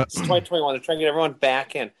now. It's 2021. They're trying to get everyone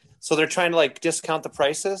back in. So they're trying to like discount the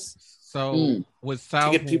prices. So with to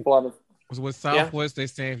get people out of with Southwest, they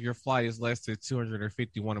say if your flight is less than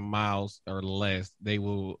 251 miles or less, they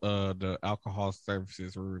will the alcohol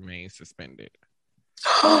services will remain suspended.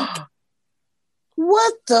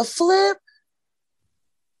 What the flip?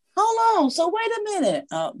 Hold on. So wait a minute.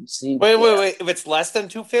 Wait. If it's less than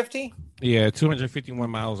 250? Yeah, 251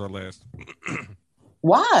 miles or less.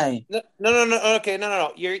 Why? No. Okay,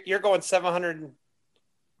 no. You're going 700.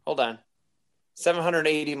 Hold on.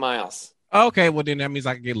 780 miles. Okay, well then that means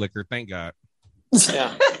I can get liquor. Thank God.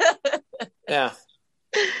 Yeah. Yeah.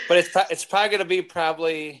 But it's probably going to be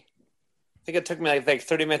I think it took me like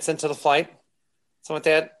 30 minutes into the flight. Something like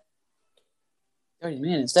that. 30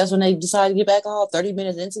 minutes. That's when they decide to get back on 30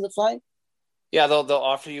 minutes into the flight? Yeah, they'll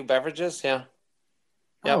offer you beverages. Yeah.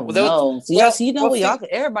 Yeah. Oh, no.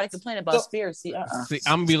 Everybody complain about Spirit. See, I'm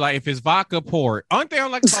gonna be like, if it's vodka, pour it. Only thing I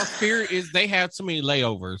like about Spirit is they have too many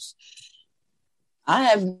layovers.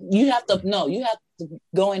 to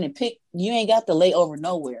go in and pick. You ain't got to lay over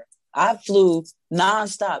nowhere. I flew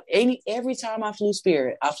nonstop. Every time I flew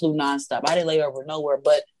Spirit, I flew nonstop. I didn't lay over nowhere,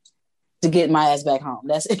 but to get my ass back home.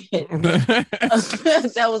 That's it. I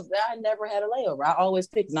never had a layover. I always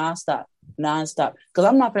picked nonstop, because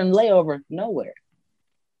I'm not gonna lay over nowhere.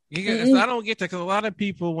 Yeah, so I don't get that because a lot of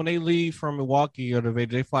people when they leave from Milwaukee or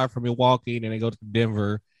they fly from Milwaukee and then they go to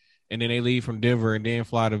Denver. And then they leave from Denver and then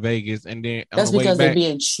fly to Vegas. And then that's because they're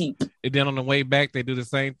being cheap. And then on the way back, they do the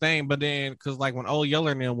same thing. But then, because like when Old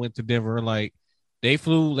Yeller and them went to Denver, like they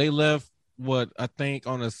left, I think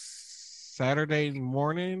on a Saturday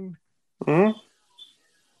morning. Mm-hmm.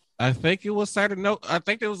 I think it was Saturday. No, I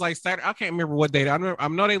think it was like Saturday. I can't remember what day. I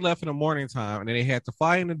know they left in the morning time and then they had to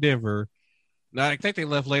fly into Denver. No, I think they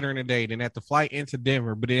left later in the day. Then had to fly into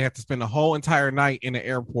Denver, but they had to spend the whole entire night in the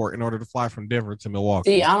airport in order to fly from Denver to Milwaukee.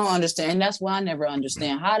 See, I don't understand. That's why I never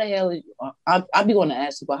understand. How the hell? I'll be going to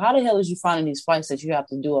ask you, but how the hell is you finding these flights that you have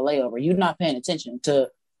to do a layover? You're not paying attention to.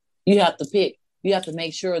 You have to pick. You have to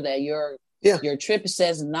make sure that your trip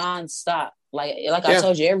says nonstop. Like I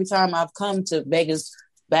told you, every time I've come to Vegas,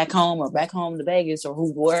 back home to Vegas or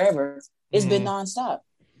wherever, it's been nonstop.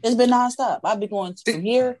 It's been nonstop. I've been going from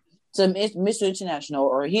here to Mr. International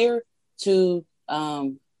or here to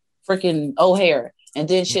freaking O'Hare. And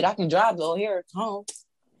then I can drive to O'Hare home.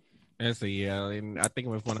 That's and I think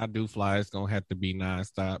when I do fly, it's gonna have to be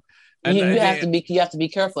nonstop. You have to be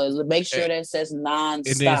careful. Make sure that it says nonstop.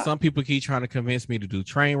 And then some people keep trying to convince me to do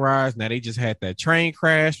train rides. Now they just had that train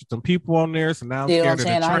crash with some people on there, so now I'm scared of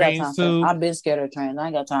the trains too. I've been scared of trains. I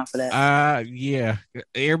ain't got time for that. Yeah.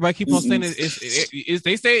 Everybody keep on saying it's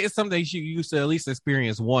they say it's something you used to at least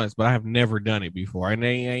experience once, but I have never done it before, and I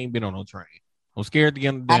ain't been on no train. I'm scared to get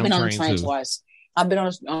on the damn train. I've been on the train twice. I've been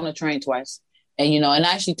on a train twice, and and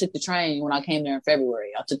I actually took the train when I came there in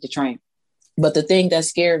February. I took the train. But the thing that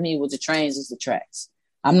scared me with the trains is the tracks.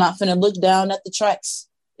 I'm not finna look down at the tracks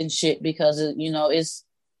and shit because it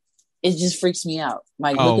just freaks me out.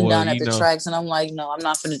 Like looking down at the tracks, and I'm like, no, I'm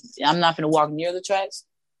not finna walk near the tracks.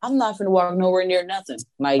 I'm not finna walk nowhere near nothing.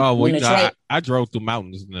 Like I drove through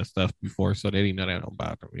mountains and stuff before, so they didn't know that don't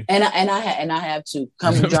bother me. And I have to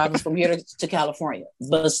come driving from here to California,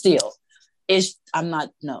 but still, the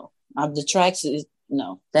tracks is.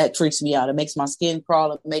 No, that freaks me out. It makes my skin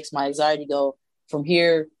crawl. It makes my anxiety go from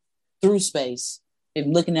here through space. If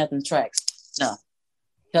looking at them tracks, no,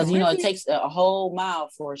 because it takes a whole mile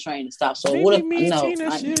for a train to stop. So what if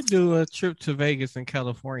Tina should do a trip to Vegas and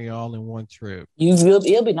California all in one trip?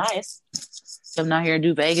 It'll be nice. Come down here and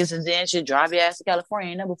do Vegas and then should drive your ass to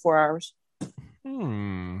California in number 4 hours.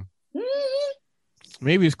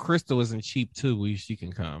 Maybe if Crystal isn't cheap too, she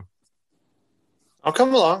can come. I'll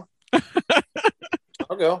come along.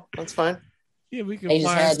 I'll go. That's fine. Yeah, we can. They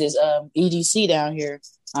just had this EDC down here.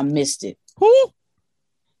 I missed it. Who?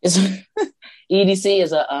 It's EDC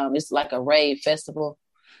is it's like a rave festival.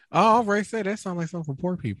 Oh, I already said that sounds like something for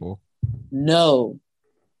poor people. No,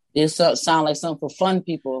 it sounds like something for fun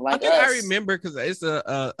people like us. I remember because it's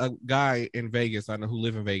a guy in Vegas I know who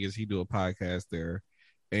live in Vegas. He do a podcast there,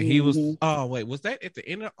 and he was. Oh wait, was that at the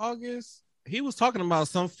end of August? He was talking about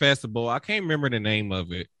some festival. I can't remember the name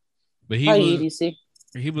of it, but EDC.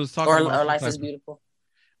 He was talking about Life is Beautiful.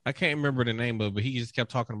 I can't remember the name of it, but he just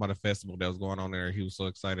kept talking about a festival that was going on there. He was so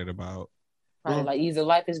excited about. Probably like either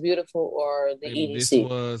Life is Beautiful or the EDC. This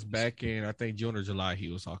was back in I think June or July. He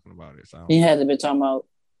was talking about it. So he hasn't been talking about.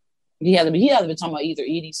 He hasn't been talking about either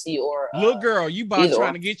EDC or. Little girl, you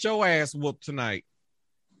trying to get your ass whooped tonight.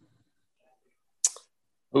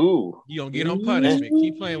 Ooh, you gonna get on punishment?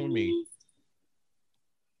 Keep playing with me.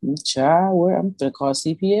 Child, I'm gonna call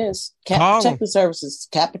CPS. Cat Protective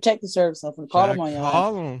Services. I'm gonna call them on y'all.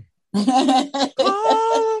 Call them.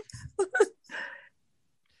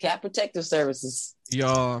 Cat Protective Services.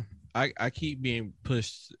 Y'all, I keep being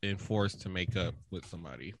pushed and forced to make up with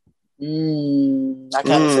somebody. I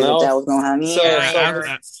kind of figured that was gonna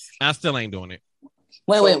happen. I still ain't doing it.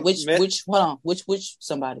 Wait, which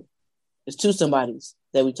somebody? There's 2 somebodies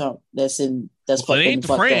that we talk. That's it ain't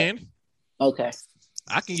the friend. Up. Okay.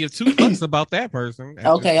 I can give 2 fucks about that person.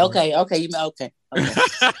 Okay.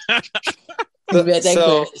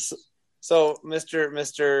 So,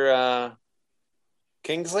 Mr.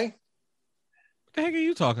 Kingsley, what the heck are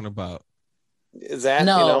you talking about? Is that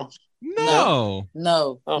No.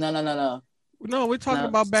 No, we're talking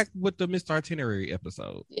about back with the Mr. Itinerary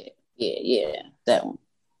episode. Yeah, that one.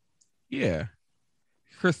 Yeah.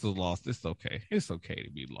 Crystal lost. It's okay. It's okay to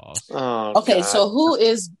be lost. Oh, okay, God. So who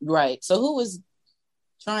is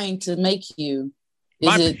trying to make you?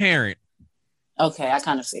 My parent. Okay, I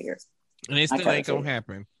kind of figured. And it still ain't gonna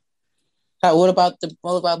happen. What about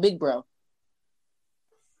Big Bro?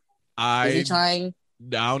 Is he I trying?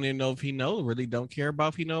 don't even know if he knows. Really, don't care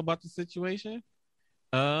about if he know about the situation.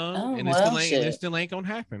 Oh And well, it shit. still ain't gonna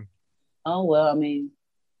happen. Oh well, I mean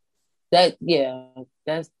that's yeah.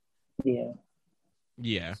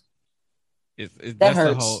 Yeah, That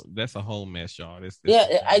hurts. that's a whole mess, y'all. It's Yeah,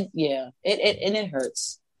 a mess. it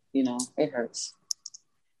hurts. You know, it hurts.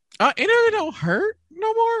 It really don't hurt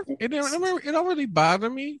no more. It hurts. It don't really bother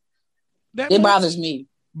me that It bothers much. me.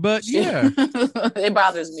 But yeah, It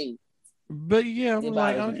bothers me. I'm It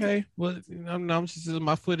like, bothers me. okay, well, I'm just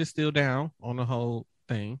my foot is still down on the whole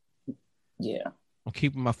thing. Yeah. I'm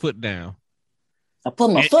keeping my foot down. I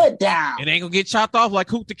put my foot down. It ain't gonna get chopped off like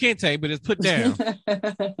Hoop the Kente, but it's put down.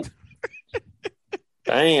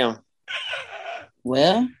 Damn.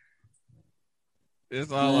 Well,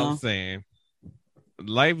 That's all I'm saying.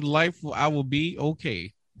 Life, I will be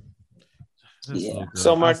okay. Yeah.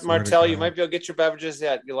 So Martell, you might be able to get your beverages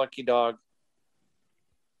yet, you lucky dog.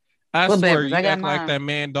 I What swear, beverage? you I got act like mine. that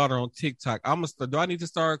man daughter on TikTok. Do I need to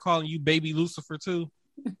start calling you Baby Lucifer too?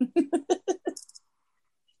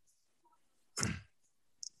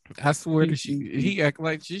 I swear to he act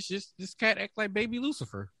like this cat act like Baby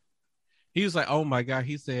Lucifer. He was like, oh my god.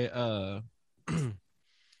 He said,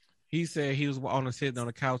 he was sitting on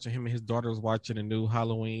the couch and him and his daughter was watching a new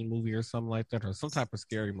Halloween movie or something like that, or some type of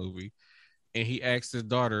scary movie. And he asked his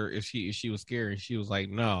daughter if she was scared, and she was like,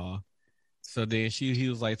 "Nah." So then he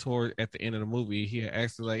was like, toward at the end of the movie, he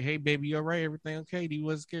asked her like, "Hey baby, you all right? Everything okay? You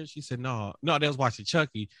wasn't scared?" She said, "No, no." They was watching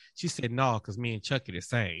Chucky. She said, "No, because me and Chucky the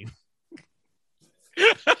same."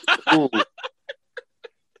 Oh,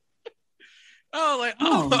 like,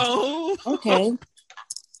 oh, okay.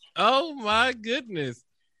 Oh my goodness.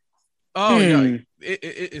 Oh yeah,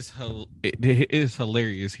 it is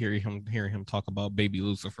hilarious hearing him talk about Baby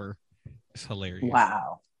Lucifer. It's hilarious.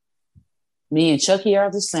 Wow. Me and Chucky are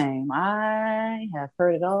the same. I have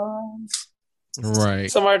heard it all. Right.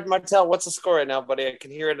 So Martell, what's the score right now, buddy? I can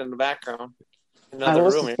hear it in the background. Another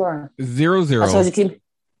room. The score? 0-0.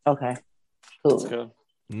 Okay. Cool. That's good.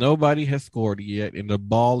 Nobody has scored yet, and the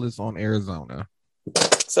ball is on Arizona.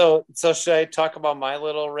 So should I talk about my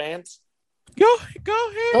little rant? Go ahead.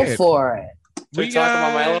 Go for it. We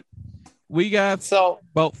got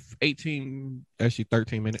about 18, actually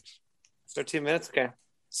 13 minutes. 13 minutes, okay.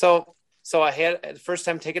 So I had the first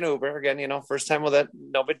time taking Uber again. First time with it,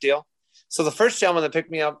 no big deal. So the first gentleman that picked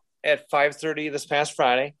me up at 5:30 this past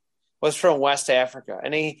Friday was from West Africa,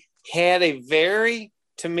 and he had a very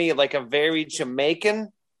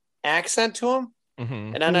Jamaican accent to him,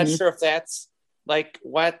 and I'm not sure if that's like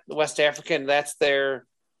what West African, that's their,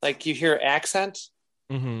 like, you hear accent,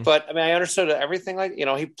 but I mean I understood everything. Like,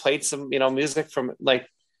 he played some music from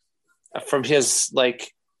his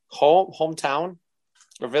like hometown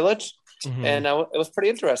or village, and it was pretty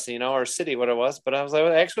interesting, or city, what it was. But I was like,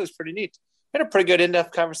 well, actually, it was pretty neat. We had a pretty good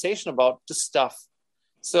in-depth conversation about just stuff.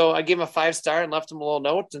 So I gave him a 5-star and left him a little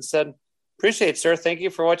note and said, "Appreciate it, sir. Thank you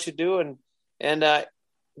for what you do." And that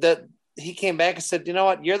he came back and said, "You know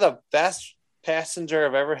what? You're the best passenger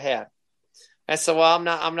I've ever had." I said, "Well,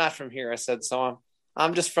 I'm not from here." I said, "So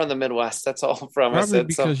I'm just from the Midwest. That's all I'm from." Probably I said,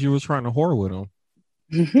 because you were trying to whore with him.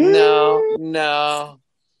 No.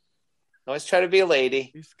 Always try to be a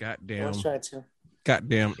lady. These goddamn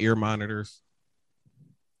ear monitors.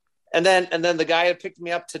 And then the guy that picked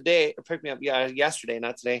me up yesterday,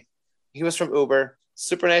 not today. He was from Uber.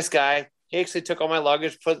 Super nice guy. He actually took all my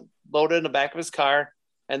luggage, loaded it in the back of his car,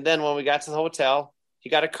 and then when we got to the hotel, he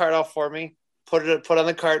got a cart out for me, put on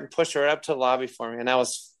the cart, and pushed her up to the lobby for me. And that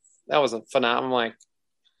was a phenomenal. Like,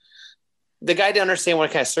 the guy didn't understand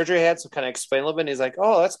what kind of surgery I had, so kind of explained a little bit. And he's like,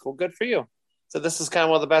 "Oh, that's cool, good for you." So this is kind of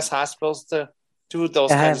one of the best hospitals to do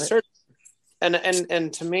those kinds of surgeries.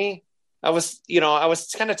 And to me, I was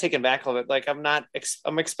kind of taken back a little bit. Like, I'm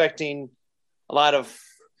expecting a lot of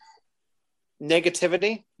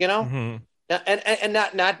negativity, and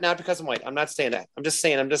not because I'm white. I'm not saying that. I'm just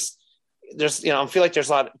saying, there's, I feel like there's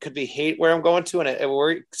a lot, could be hate where I'm going to, and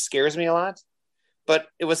it scares me a lot, but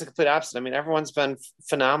it was the complete opposite. I mean, everyone's been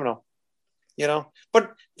phenomenal,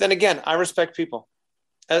 but then again, I respect people.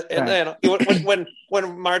 And when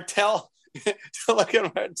Martell, look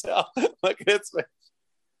at Martell, look at its face.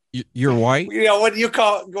 You're white. What do you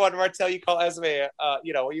call Martell? You call Esme. What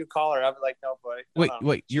you call her? I'm like, no, boy.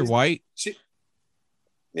 Wait, you're white.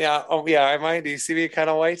 Yeah. Oh, yeah. Am I? Do you see me kind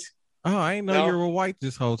of white? Oh, I didn't know you were white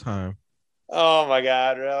this whole time. Oh my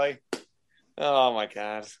God! Really? Oh my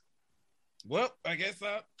God! Well, I guess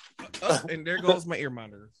and there goes my ear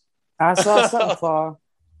monitors. I saw something fall.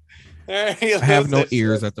 I have no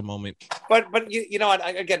ears at the moment. But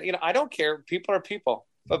I don't care. People are people.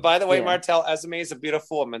 But by the way, Martell, Esme is a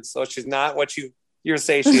beautiful woman, so she's not what you You're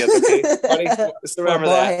satiated, okay? Buddy, just remember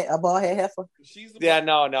that. A bald head heifer.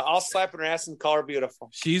 No. I'll slap her ass and call her beautiful.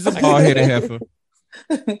 She's a bald headed heifer.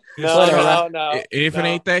 No. If it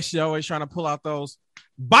ain't that, she always trying to pull out those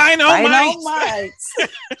Dynamites.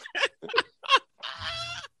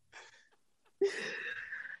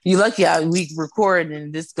 You lucky we record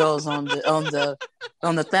and this goes on the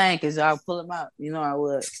thing because I'll pull them out. You know I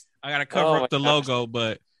would. I gotta cover up the logo,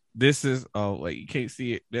 but this is wait, you can't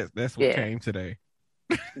see it. That's what came today.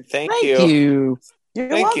 Thank you.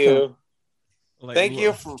 Thank you. Thank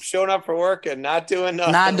you for showing up for work and not doing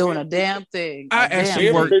nothing. Not doing a damn thing. I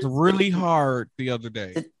actually worked really hard the other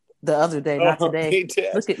day. The other day, not today. He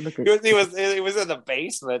did. Look at. He was in the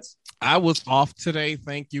basement. I was off today.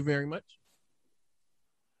 Thank you very much.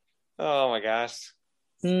 Oh my gosh.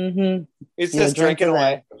 Mm-hmm. He's just drinking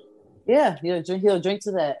away. Yeah, he'll drink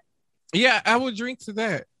to that. Yeah, I would drink to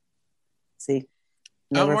that. See.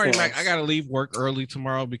 I'm already like, I gotta leave work early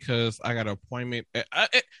tomorrow because I got an appointment.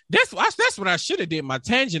 That's what I should have did my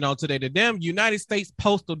tangent on today. The damn United States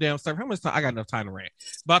Postal damn Service. How much time? I got enough time to rant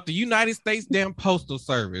about the United States damn Postal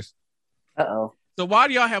Service. So why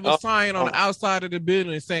do y'all have a sign on the outside of the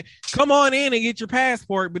building saying, "Come on in and get your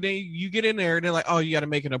passport"? But then you get in there and they're like, "Oh, you got to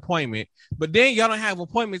make an appointment." But then y'all don't have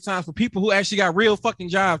appointment times for people who actually got real fucking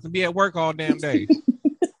jobs and be at work all damn day.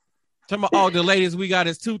 Talking about, the latest we got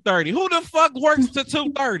is 2:30. Who the fuck works to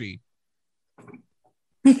 2:30?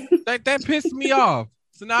 that pissed me off.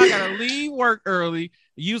 So now I gotta leave work early,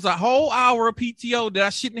 use a whole hour of PTO that I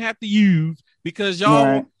shouldn't have to use because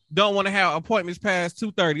y'all don't want to have appointments past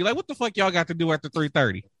 2:30. Like, what the fuck y'all got to do after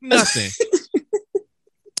 3:30? Nothing.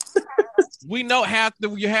 We know half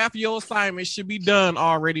your assignment should be done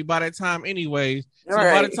already by that time anyways. So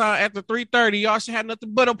by the time after 3:30, y'all should have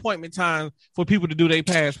nothing but appointment time for people to do their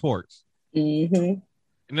passports.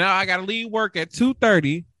 Mm-hmm. Now I gotta leave work at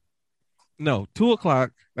 2:30. No,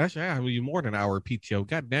 2:00. That should have you more than an hour of PTO.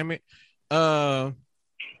 God damn it. I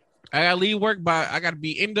gotta leave work I gotta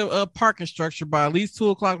be in the parking structure by at least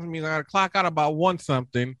 2:00. Which means I gotta clock out about 1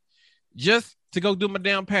 something just to go do my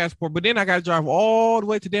damn passport. But then I gotta drive all the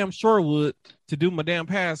way to damn Shorewood to do my damn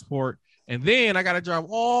passport. And then I gotta drive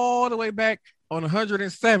all the way back on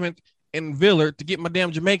 107th in Villard to get my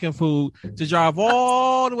damn Jamaican food to drive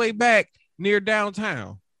all the way back near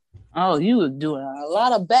downtown. Oh, you were doing a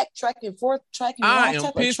lot of backtracking, forth-tracking. I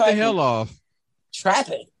am pissed the hell off.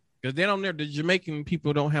 Trapping. Because then on there, the Jamaican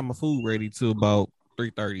people don't have my food ready till about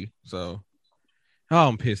 3:30. So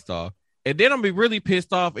I'm pissed off. And then I'm be really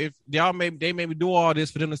pissed off if they made me do all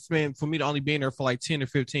this for me to only be in there for like 10 or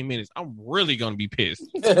 15 minutes. I'm really gonna be pissed.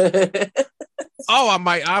 I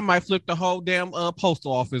might flip the whole damn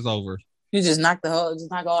postal office over. You just knock all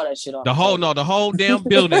that shit off. The whole damn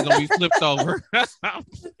building gonna be flipped over. That's how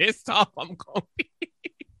pissed off I'm gonna be.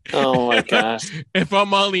 Oh my gosh. If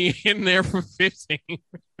I'm only in there for 15 minutes.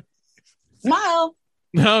 Smile.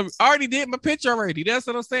 I already did my picture already. That's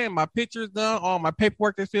what I'm saying. My picture's done. All my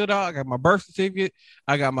paperwork is filled out. I got my birth certificate.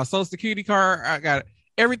 I got my social security card. I got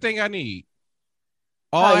everything I need.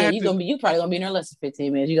 You probably gonna be in there less than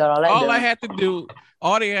 15 minutes. You got all that. All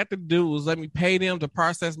they had to do was let me pay them to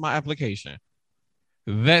process my application.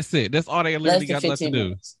 That's it. That's all they literally got left to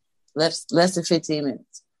do. Less than 15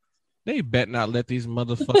 minutes. They bet not let these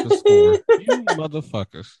motherfuckers score. You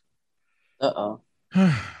motherfuckers.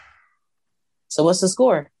 So what's the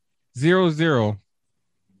score? 0-0.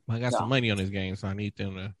 I got some money on this game, so I need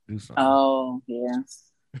them to do something. Oh, yeah.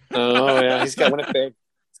 Oh, yeah. He's got to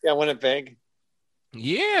win it big.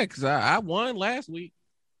 Yeah, because I won last week.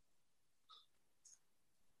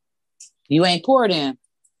 You ain't poor then.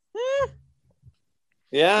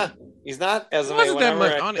 Yeah, he's not as it wasn't that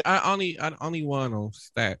much. I only won on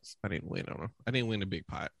stats. I didn't win on them. I didn't win the big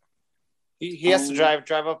pot. He has to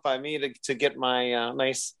drive up by me to get my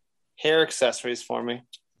nice hair accessories for me.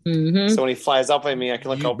 Mm-hmm. So when he flies up by me, I can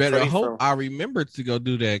look You better hope I remember to go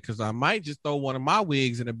do that because I might just throw one of my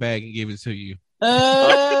wigs in the bag and give it to you.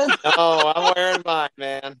 No, I'm wearing mine,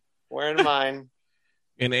 man. Wearing mine.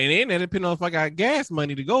 And then it depends on if I got gas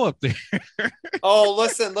money to go up there. Oh,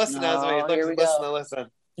 listen, Esme. Listen.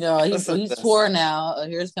 No, he's poor now.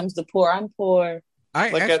 Here comes the poor. I'm poor.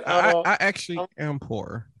 I actually am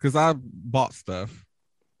poor because I bought stuff.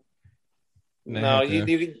 No,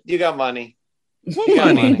 you got money. What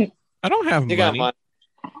money? I don't have money. Got money.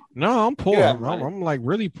 No, I'm poor. I'm like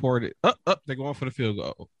really poor. They're going for the field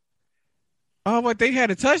goal. Oh, but they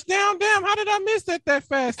had a touchdown? Damn, how did I miss that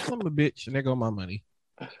fast? Son of a bitch. And there go my money.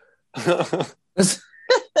 Well,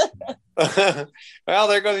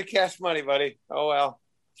 there goes your cash money, buddy. Oh, well.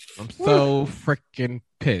 I'm so freaking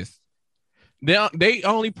pissed. They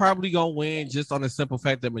only probably going to win just on the simple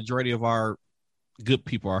fact that majority of our good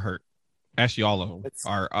people are hurt. Actually, all of them It's-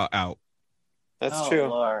 are out. That's true.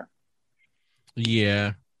 Lord.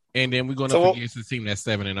 Yeah, and then we're going So up what- against a team that's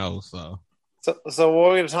 7-0. So what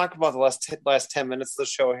are we going to talk about the last 10 minutes of the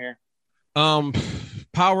show here?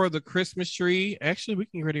 Power of the Christmas Tree. Actually, we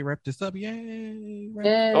can already wrap this up. Yay!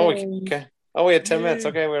 Oh, okay. Oh, we had 10 minutes. Yeah.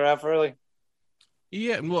 Okay, we were off early.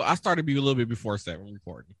 Yeah, well, I started a little bit before 7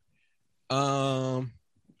 recording.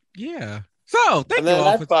 Yeah. So thank And you then all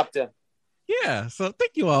I for popped in. Yeah, so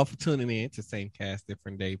thank you all for tuning in to Same Cast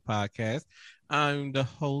Different Day podcast. I'm the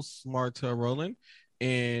host, Marta Rowland,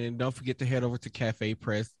 and don't forget to head over to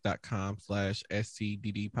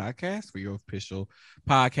cafepress.com/SCDD podcast for your official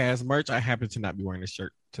podcast merch. I happen to not be wearing a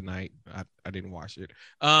shirt tonight. I didn't wash it.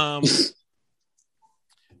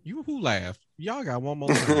 You who laughed? Y'all got one more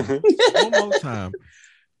time. One more time.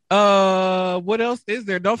 What else is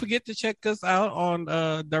there? Don't forget to check us out on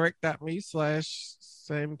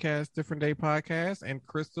direct.me/samecast different day podcast and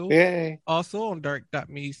Crystal. Yay. Also on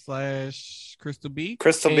direct.me/Crystal B.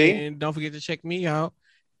 Crystal B. And don't forget to check me out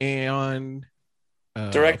and on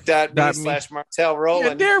Direct.me/Martel Yeah,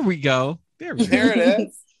 Rowland. there we go. There we go. There it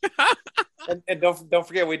is. and don't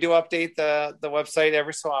forget, we do update the website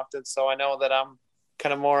every so often. So I know that I'm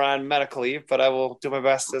kind of more on medical leave, but I will do my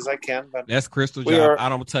best as I can. But That's Crystal's We job. are- I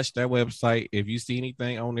don't touch that website. If you see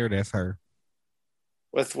anything on there, that's her.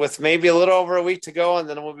 with maybe a little over a week to go, and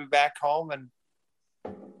then we'll be back home and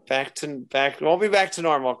back. Won't be back to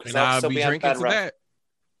normal because And I'll I'll still be be on drinking bed to rest. that.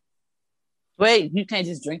 Wait, you can't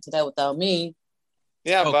just drink to that without me.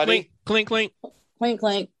 Yeah, Oh, buddy. clink, clink. Clink,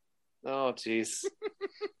 clink. Oh, jeez.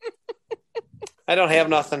 I don't have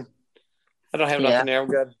nothing. Nothing there. I'm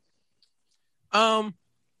good.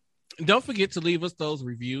 Don't forget to leave us those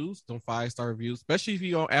reviews, those 5-star reviews, especially if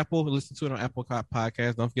you're on Apple. Listen to it on Apple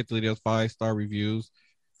Podcast. Don't forget to leave those 5-star reviews.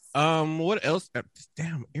 What else? This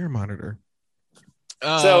damn ear monitor.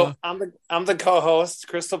 So I'm the co-host,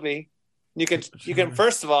 Crystal B. You can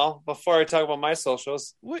first of all, before I talk about my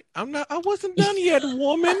socials. Wait, I wasn't done yet,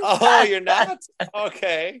 woman. Oh, you're not?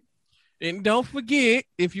 Okay. And don't forget,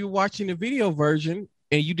 if you're watching the video version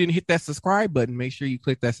and you didn't hit that subscribe button, make sure you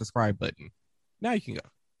click that subscribe button. Now you can go.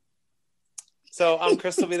 So I'm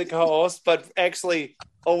Crystal B, the co-host, but actually,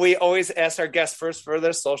 we always ask our guests first for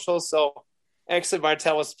their socials. So actually,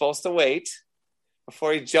 Martel was supposed to wait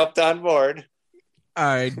before he jumped on board.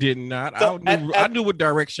 I did not. So, I knew what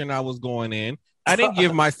direction I was going in. I didn't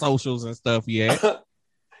give my socials and stuff yet.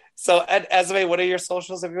 So, Esme, what are your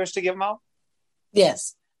socials if you wish to give them out?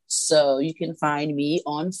 Yes. So you can find me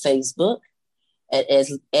on Facebook at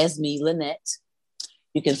Esme Lynette.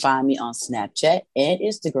 You can find me on Snapchat and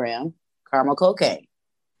Instagram, Caramel Cocaine.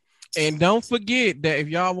 And don't forget that if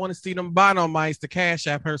y'all want to see them Binomites, the Cash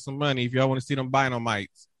App her some money. If y'all want to see them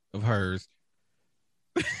Binomites of hers.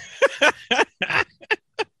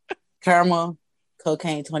 Caramel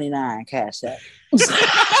Cocaine 29 Cash App.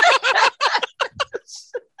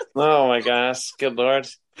 Oh my gosh, good Lord.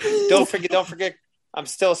 Don't forget. I'm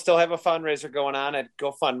still have a fundraiser going on at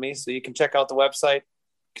GoFundMe, so you can check out the website.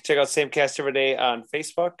 You can check out Same Cast Every Day on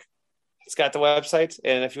Facebook. It's got the website,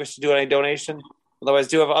 and if you wish to do any donation, otherwise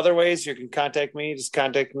do have other ways. You can contact me. Just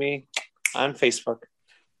contact me on Facebook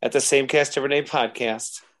at the Same Cast Every Day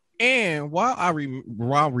podcast. And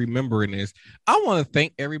while remembering this, I want to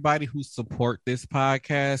thank everybody who support this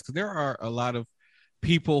podcast, because there are a lot of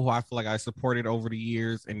people who I feel like I supported over the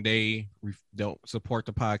years and they don't support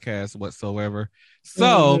the podcast whatsoever.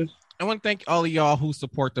 So I want to thank all of y'all who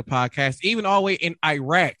support the podcast, even all the way in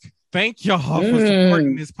Iraq. Thank y'all for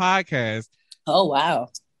supporting this podcast. Oh, wow.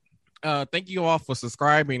 Thank you all for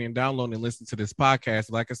subscribing and downloading and listening to this podcast.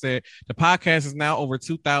 Like I said, the podcast is now over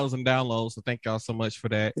 2,000 downloads. So thank y'all so much for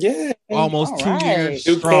that. Yeah. Almost All 2 years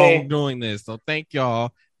right. strong doing this. So thank y'all.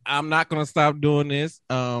 I'm not going to stop doing this.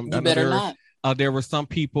 You better not. There were some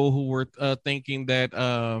people who were thinking that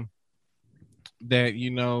how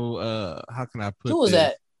can I put Who was this?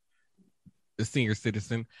 that? The senior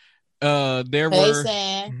citizen. Hey,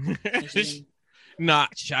 Sam. I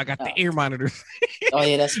got the ear monitors. Oh,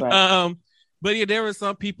 yeah, that's right. But yeah, there were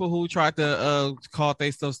some people who tried to call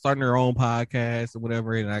themselves starting their own podcast or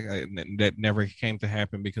whatever, and that never came to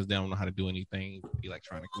happen because they don't know how to do anything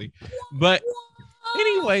electronically. But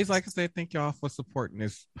anyways, like I said, thank y'all for supporting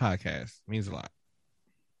this podcast. It means a lot.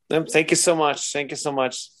 Thank you so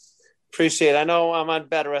much. Appreciate it. I know I'm on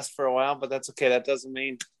bed rest for a while, but that's okay. That doesn't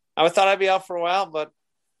mean I thought I'd be out for a while, but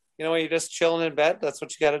you know, when you're just chilling in bed, that's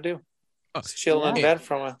what you got to do. Just chilling in bed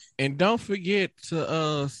for a while. And don't forget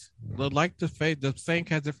to like the Same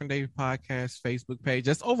Cast Different Day podcast Facebook page.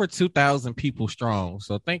 That's over 2,000 people strong.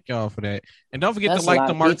 So thank y'all for that. And don't forget to like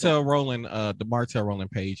the Martel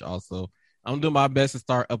Rowland page also. I'm doing my best to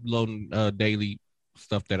start uploading daily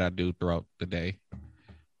stuff that I do throughout the day,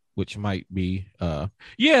 which might be so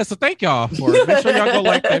thank y'all for make sure y'all go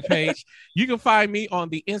like that page. You can find me on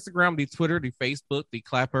the Instagram, the Twitter, the Facebook, the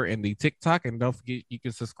Clapper, and the TikTok. And don't forget you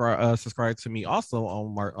can subscribe to me also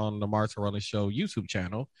on the Marta Roland Show YouTube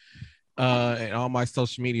channel. And all my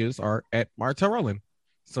social medias are at Marta Roland.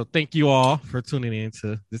 So thank you all for tuning in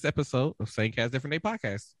to this episode of Same Cast Different Day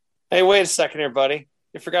podcast. Hey, wait a second here, buddy.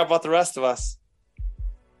 You forgot about the rest of us.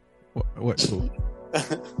 What?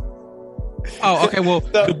 Oh, okay. Well,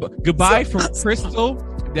 goodbye from Crystal,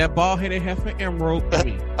 that bald-headed heifer, Emerald, and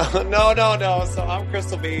me. No. So I'm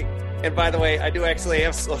Crystal B. And by the way, I do actually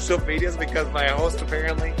have social medias because my host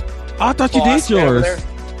apparently. Oh, I thought you did yours.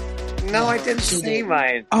 No, I didn't see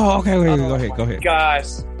mine. Oh, okay. Wait, go ahead. Gosh.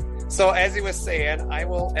 So as he was saying, I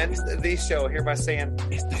will end the show here by saying,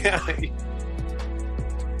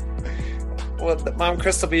 well, Mom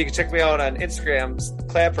Crystal B, you can check me out on Instagram,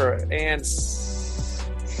 Clapper, and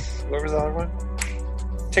where was the other one?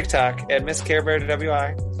 TikTok at Miss Care Bear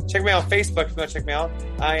WI. Check me out on Facebook if you want to check me out.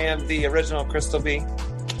 I am the original Crystal B.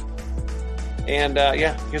 And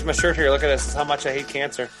here's my shirt here. Look at this. This is how much I hate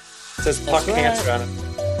cancer. It says "fuck cancer" on it.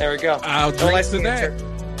 There we go. I'll drink to that.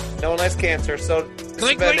 No one likes cancer. So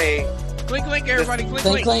clink, clink, everybody.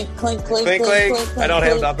 Clink. I don't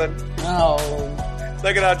have nothing. No.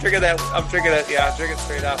 Look at how I'm drinking that. I'm drinking it. Yeah, I'm drinking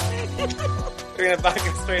straight up. Drinking it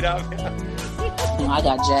vodka straight up. I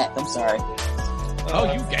got Jack. I'm sorry.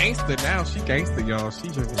 Oh, you gangster now. She gangster, y'all. She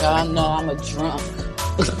drinking. No, I'm a drunk.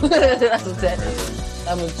 That's what that is.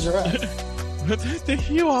 I'm a drunk. Thank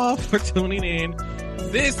you all for tuning in.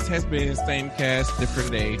 This has been Same Cast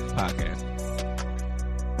Different Day podcast.